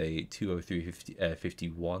with a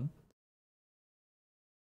 2:03.51.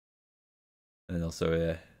 And then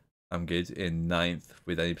also I'm good in 9th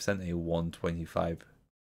with 80%, a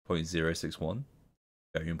 1:25.061.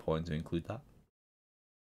 Very important to include that.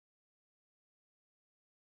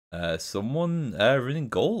 Someone running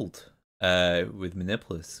gold with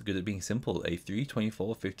Manipulus, good at being simple, a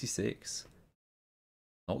 3:24.56.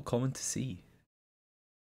 Not common to see.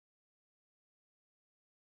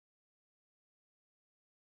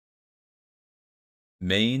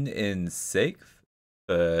 Main in 6th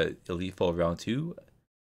for Elite 4 round 2,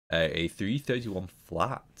 a 3:31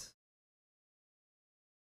 flat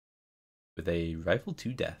with a rifle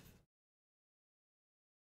to death.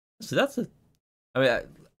 So that's a, I mean,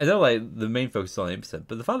 I know like the main focus is on 8%,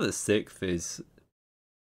 but the fact that 6th is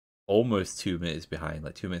almost 2 minutes behind,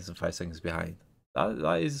 like 2 minutes and 5 seconds behind,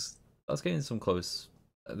 that's getting some close.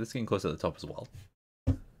 That's getting close at the top as well.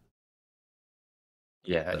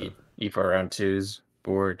 Yeah, E4 round 2's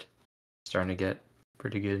board starting to get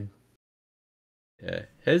pretty good. Yeah,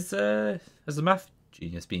 has the math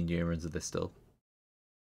genius been doing runs of this still?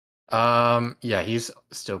 Yeah, he's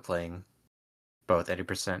still playing both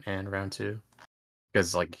 80% and round 2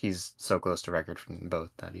 because like he's so close to record from both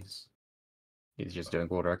that he's just doing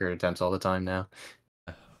world record attempts all the time now.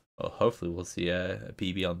 Well, hopefully we'll see a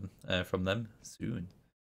PB on from them soon.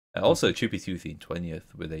 Also, Chippy Toothy in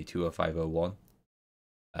 20th with a 2:05.01.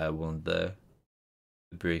 One of the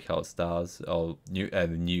breakout stars, or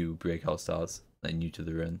the new breakout stars, like new to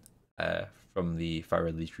the run, from the Fire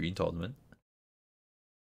Red Leaf Green tournament.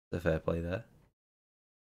 The fair play there.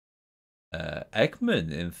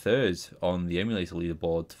 Ekman in 3rd on the emulator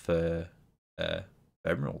leaderboard for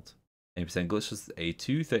Emerald. 80% glitchless, a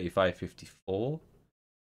 2:35.54.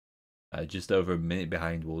 Just over a minute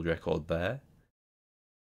behind world record there.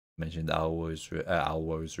 Mentioned Alwo's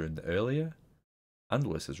run earlier, and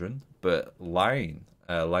Lewis's run, but Line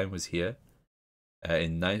was here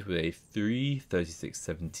in 9th with a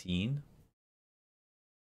 3:36.17.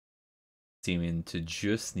 Seeming to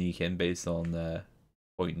just sneak in based on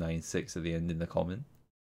 0.96 at the end in the comment.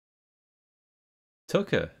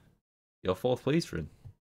 Tucker, your 4th place run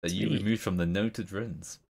that you removed from the noted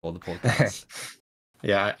runs for the podcast.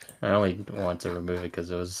 Yeah, I only want to remove it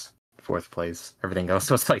because it was 4th place. Everything else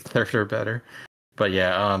was like 3rd or better. But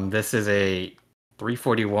yeah, this is a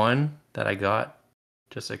 341 that I got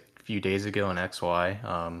just a few days ago in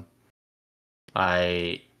XY.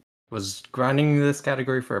 I was grinding this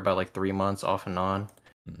category for about like 3 months off and on,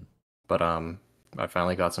 but I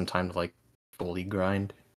finally got some time to like fully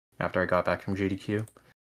grind after I got back from GDQ,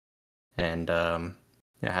 and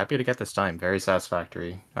yeah, happy to get this time. Very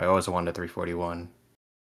satisfactory. I always wanted 341.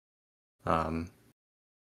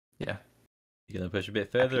 Yeah. You gonna push a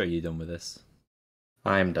bit further, or are you done with this?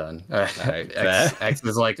 I'm done. Alright, X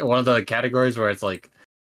is like one of the categories where it's like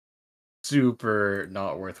super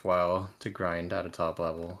not worthwhile to grind at a top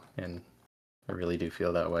level, and I really do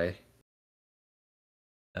feel that way.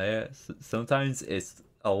 Yeah, sometimes it's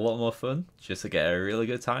a lot more fun just to get a really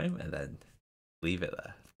good time and then leave it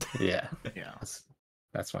there. Yeah, Yeah.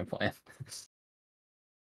 that's my plan.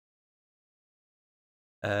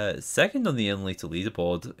 Second on the Unlater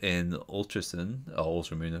leaderboard in Ultrasun, or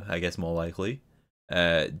Ultramoon, I guess more likely,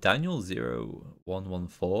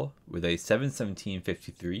 Daniel0114 with a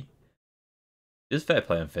 7:17:53. Just fair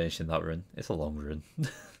play on finishing that run. It's a long run,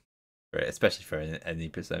 right? Especially for any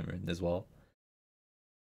percent run as well.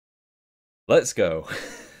 Let's go.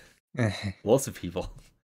 Lots of people.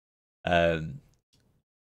 I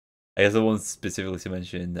guess the one specifically to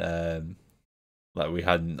mention, like we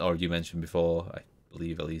hadn't already mentioned before, I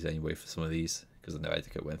believe at least anyway for some of these, because I know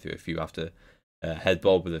eddaket went through a few after.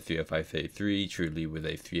 Headbob with a 305.33, Truly with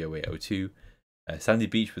a 308.02, Sandy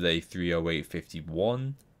Beach with a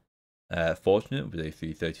 308.51, Fortunate with a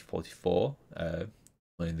 330.44,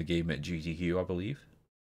 playing the game at GTQ, I believe.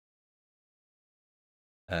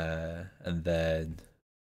 And then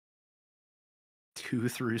 2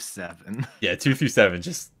 through 7. Yeah, 2 through 7,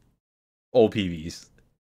 just all PBs.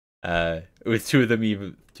 With two of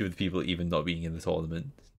the people even not being in the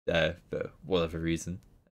tournament, for whatever reason.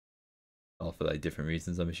 Or for like different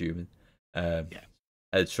reasons, I'm assuming. Yeah.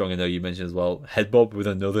 Ed Strong, I know you mentioned as well. Headbob with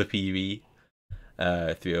another PB,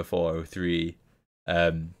 304.03.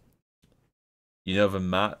 You know,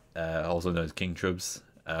 Matt, also known as King Trubs,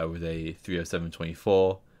 with a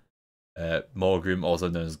 307.24. Morgrim, also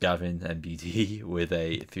known as Gavin MBD, with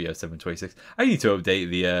a 307.26. I need to update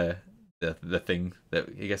the thing that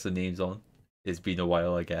I guess the name's on. It's been a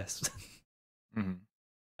while, I guess.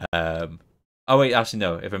 Mm-hmm. Oh wait, actually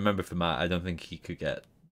no. If I remember from Matt, I don't think he could get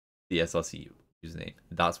the SRC username.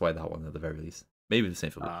 That's why that one at the very least. Maybe the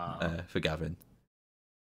same for Gavin.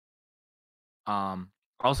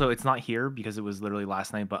 Also, it's not here because it was literally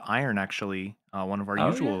last night, but Iron actually, one of our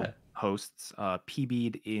usual hosts,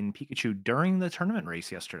 PB'd in Pikachu during the tournament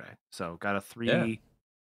race yesterday. So got a 3,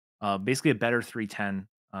 basically a better 310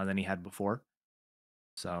 than he had before.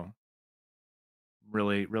 So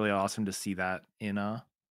really, really awesome to see that in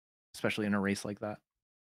especially in a race like that.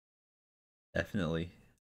 Definitely.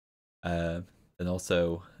 And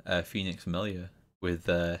also Phoenix Familiar with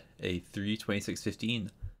a 3:26:15.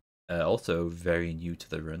 Also very new to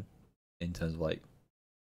the run in terms of like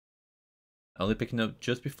only picking up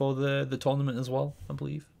just before the tournament as well, I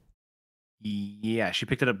believe. Yeah, she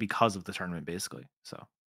picked it up because of the tournament, basically. So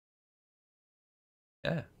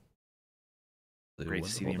yeah, great to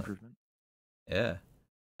see the improvement. Yeah.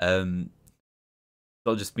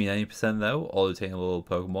 Not just being any percent though, all attainable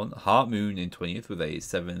Pokemon. Heart Moon in 20th with a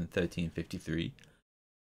 7:13:53.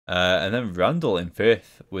 And then Randall in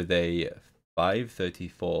 5th with a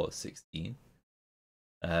 5:34:16.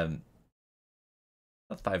 That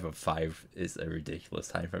 5:05 is a ridiculous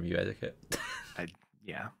time from you, eddaket.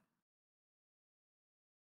 Yeah.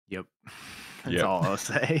 Yep. That's all I'll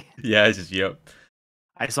say. Yeah, it's just yep.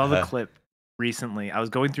 I saw the clip recently. I was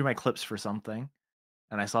going through my clips for something,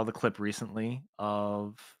 and I saw the clip recently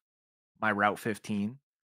of my Route 15.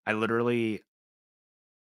 I literally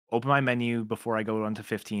open my menu before I go on to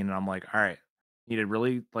 15, and I'm like, all right, needed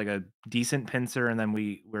really like a decent pincer, and then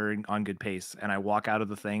we're on good pace. And I walk out of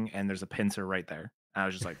the thing, and there's a pincer right there. And I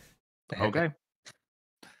was just like, okay.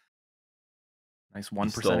 Nice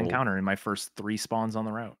 1% encounter in my first 3 spawns on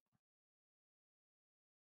the route.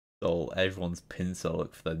 Stole everyone's pincer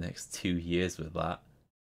look for the next 2 years with that.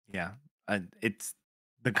 Yeah. It's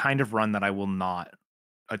the kind of run that I will not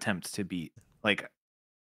attempt to beat. Like,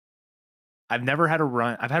 I've never had a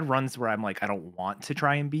run. I've had runs where I'm like, I don't want to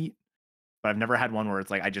try and beat, but I've never had one where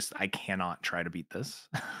it's like, I cannot try to beat this.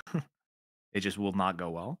 It just will not go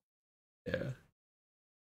well. Yeah.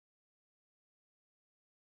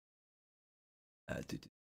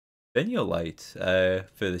 Benio Light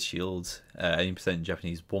for the shield, 80%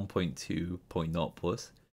 Japanese 1.2.0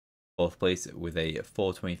 plus. 4th place with a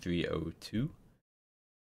 4:23:02.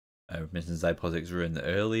 We mentioned Zypotic's run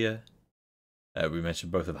earlier. We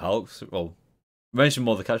mentioned both of Hulk's. Well, we mentioned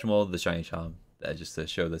more the Catch 'em All, the Shiny Charm, just to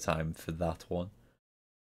show the time for that one.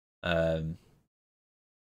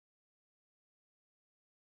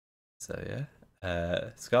 So yeah,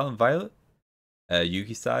 Scarlet and Violet.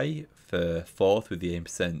 Yuki-Sai for 4th with the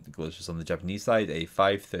 8% glitches on the Japanese side, a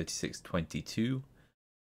 5.36.22.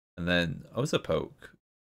 And then Ozapoke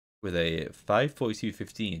with a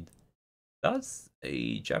 5.42.15. That's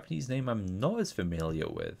a Japanese name I'm not as familiar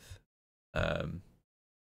with. I'm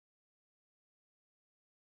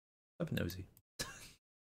nosy.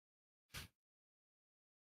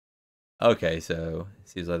 Okay, so it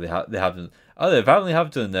seems like they haven't. Oh, they apparently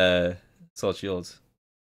have done Sword Shield.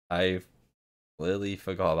 I clearly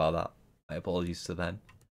forgot about that. My apologies to them.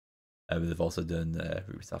 But they've also done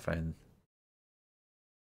Ruby Sapphire and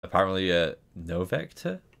apparently No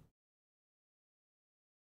Vector.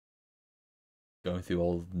 Going through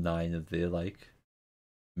all 9 of the like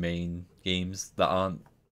main games that aren't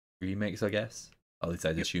remakes, I guess. At least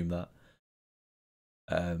I'd assume that.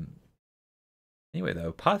 Anyway,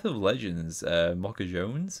 though, Path of Legends, Mocha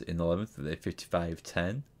Jones in 11th with a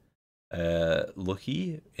 55.10.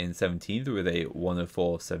 Lucky in 17th with a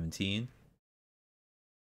 104.17.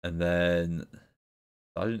 And then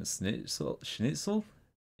Sergeant Schnitzel?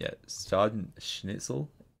 Yeah, Sergeant Schnitzel,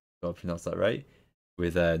 if I pronounced that right,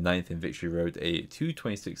 with 9th in Victory Road, a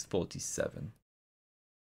 226.47.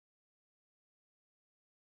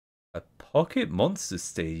 A Pocket Monster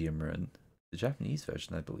Stadium run. The Japanese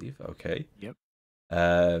version, I believe. Okay. Yep.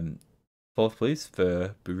 4th place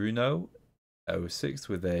for Bruno, 06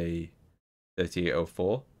 with a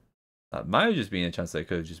 38.04. That might have just been a chance that it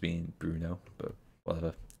could have just been Bruno, but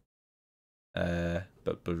whatever.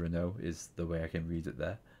 But Bruno is the way I can read it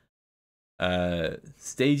there.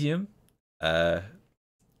 Stadium,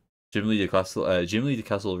 Jim Lee the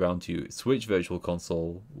Castle round 2 Switch Virtual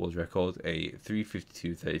Console world record, a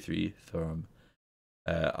 3:52.33 from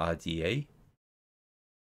RDA.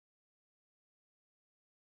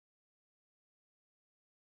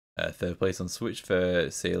 Third place on Switch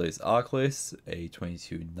for Sailor's Arclis, a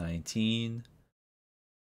 22.19.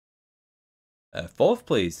 4th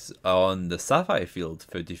place on the Sapphire Field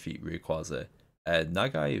for Defeat Rayquaza,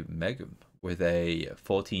 Nagai Megum with a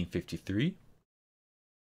 14.53.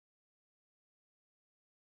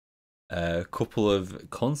 A couple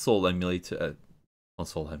of console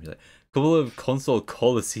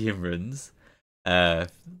Coliseum runs.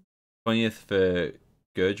 20th for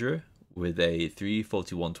Gurdra with a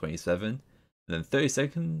 3:41.27, and then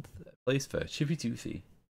 32nd place for Chippy Toothy.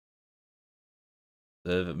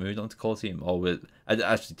 They've moved on to Coliseum, or with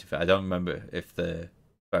actually, to be fair, I don't remember if the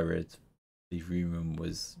room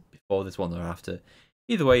was before this one or after.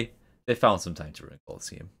 Either way, they found some time to run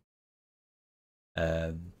Coliseum.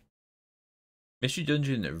 Mystery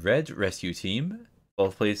Dungeon Red Rescue Team,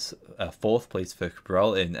 4th place for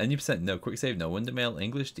Cabral in any percent, no quick save, no Wonder Mail,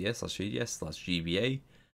 English, DS/GDS/GBA,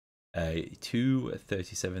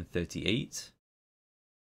 2:37.38.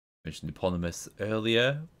 Mentioned Eponymous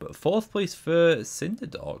earlier, but 4th place for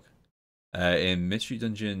Cinderdog in Mystery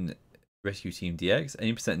Dungeon Rescue Team DX,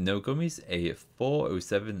 any percent, no gummies, a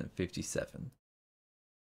 4:07.57.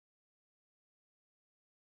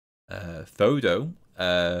 Photo,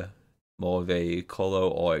 more of a Colo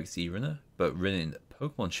or XE runner, but running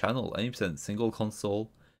Pokemon Channel, any percent single console,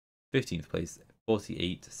 15th place,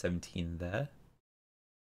 48.17 there.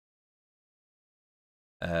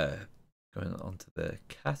 Going on to the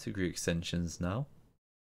category extensions now.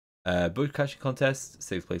 Bug catching contest,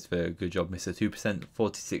 6th place for Good Job Mr. 2%,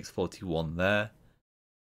 46.41 there.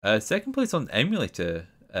 2nd place on emulator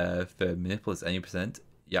for Manipulus any percent,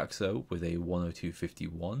 Yaxo with a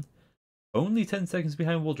 102.51. Only 10 seconds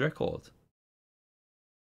behind world record.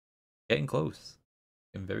 Getting close.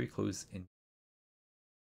 Getting very close in.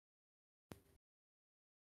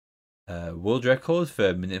 World record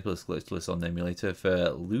for Manipulus glitchless on emulator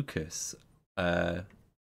for Lucas. A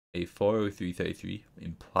 4:03.33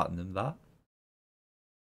 in platinum that.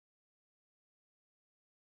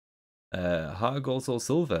 Heart Gold Soul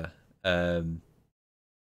Silver. I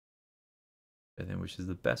think which is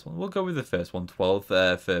the best one. We'll go with the first one.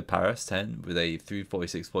 12th for Paris, 10 with a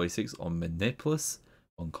 3:46.46 on Manipulus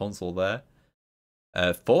on console there.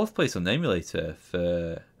 4th place on emulator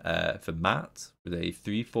for Matt with a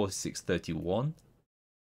 3:46.31.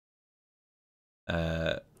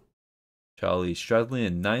 Charlie Stradlin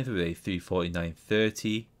in 9th with a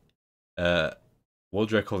 3:49.30.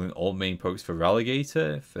 World record in all main pokes for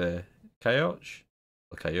Ralligator for Kayosh,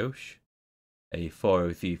 a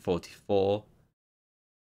 4:03.44.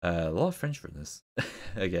 A lot of French runners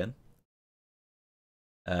again.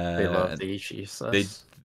 They love And the Etchy they sus.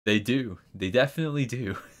 they do. They definitely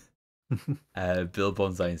do. Bill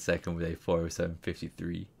Bonsai in second with a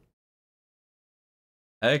 407.53.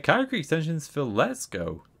 Character extensions for Let's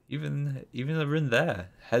Go. Even a run there.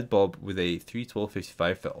 Headbob with a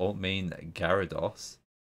 312.55 for alt main Gyarados.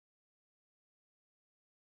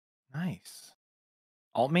 Nice.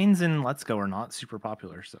 Alt mains in Let's Go are not super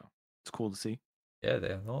popular, so it's cool to see. Yeah, they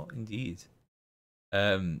are not indeed.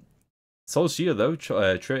 Soul Shield though,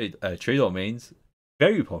 trade alt mains,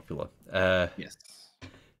 very popular. Yes.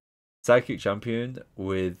 Psychic champion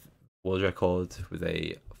with world record with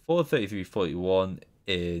a 433.41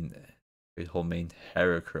 in trade alt main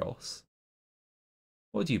Heracross.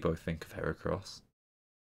 What do you both think of Heracross?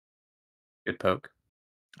 Good poke.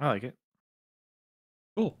 I like it.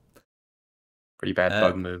 Cool. Pretty bad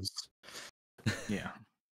bug moves. Yeah.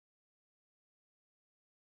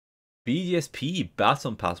 BDSP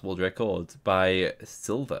Baton Pass world record by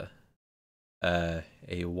Silver. A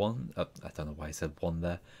one. I don't know why I said one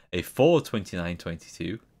there. A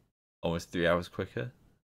 4:29.22, almost 3 hours quicker,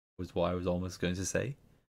 was what I was almost going to say.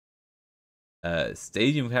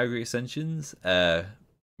 Stadium category extensions.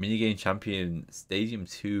 Minigame champion Stadium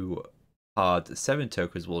 2 had 7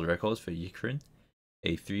 tokens world records for Yikrin,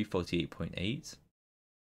 a 3:48.8.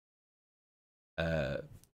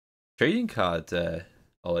 Trading card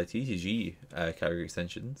or like TCG category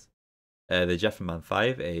extensions. The Jefferman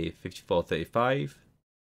 5, a 54.35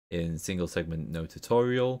 in single segment no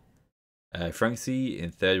tutorial. Frank C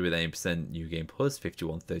in third with 80% new game plus,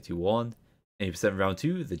 51.31. 80% round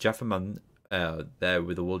 2. The Jefferman there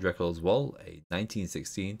with a world record as well, a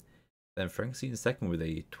 19.16. Then Frank C in second with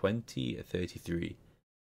a 20.33.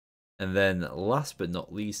 And then last but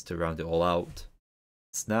not least, to round it all out,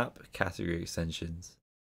 Snap category extensions.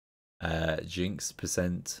 Jinx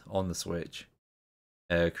percent on the Switch.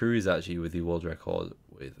 Crew is actually with the world record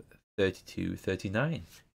with 32.39.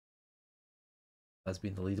 That's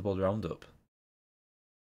been the leaderboard roundup.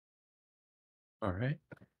 All right.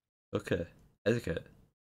 Okay, Eddaket,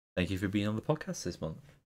 thank you for being on the podcast this month.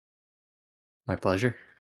 My pleasure.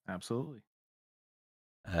 Absolutely.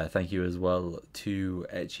 Thank you as well to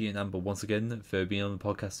Etchy NewAmber once again for being on the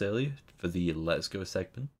podcast earlier for the Let's Go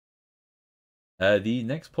segment. The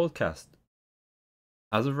next podcast,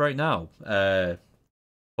 as of right now,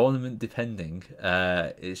 tournament depending,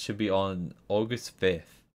 it should be on August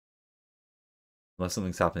 5th. Unless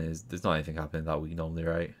something's happening, there's not anything happening that week normally,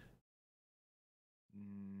 right?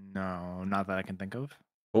 No, not that I can think of.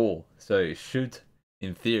 Cool. So it should,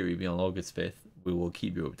 in theory, be on August 5th. We will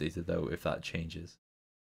keep you updated though if that changes.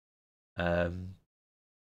 Any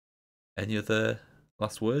other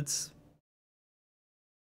last words?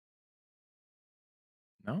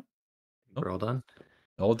 No? We're all done.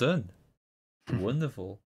 All done.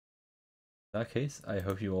 Wonderful. In that case, I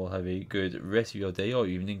hope you all have a good rest of your day or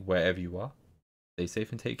evening wherever you are. Stay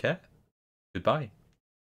safe and take care. Goodbye.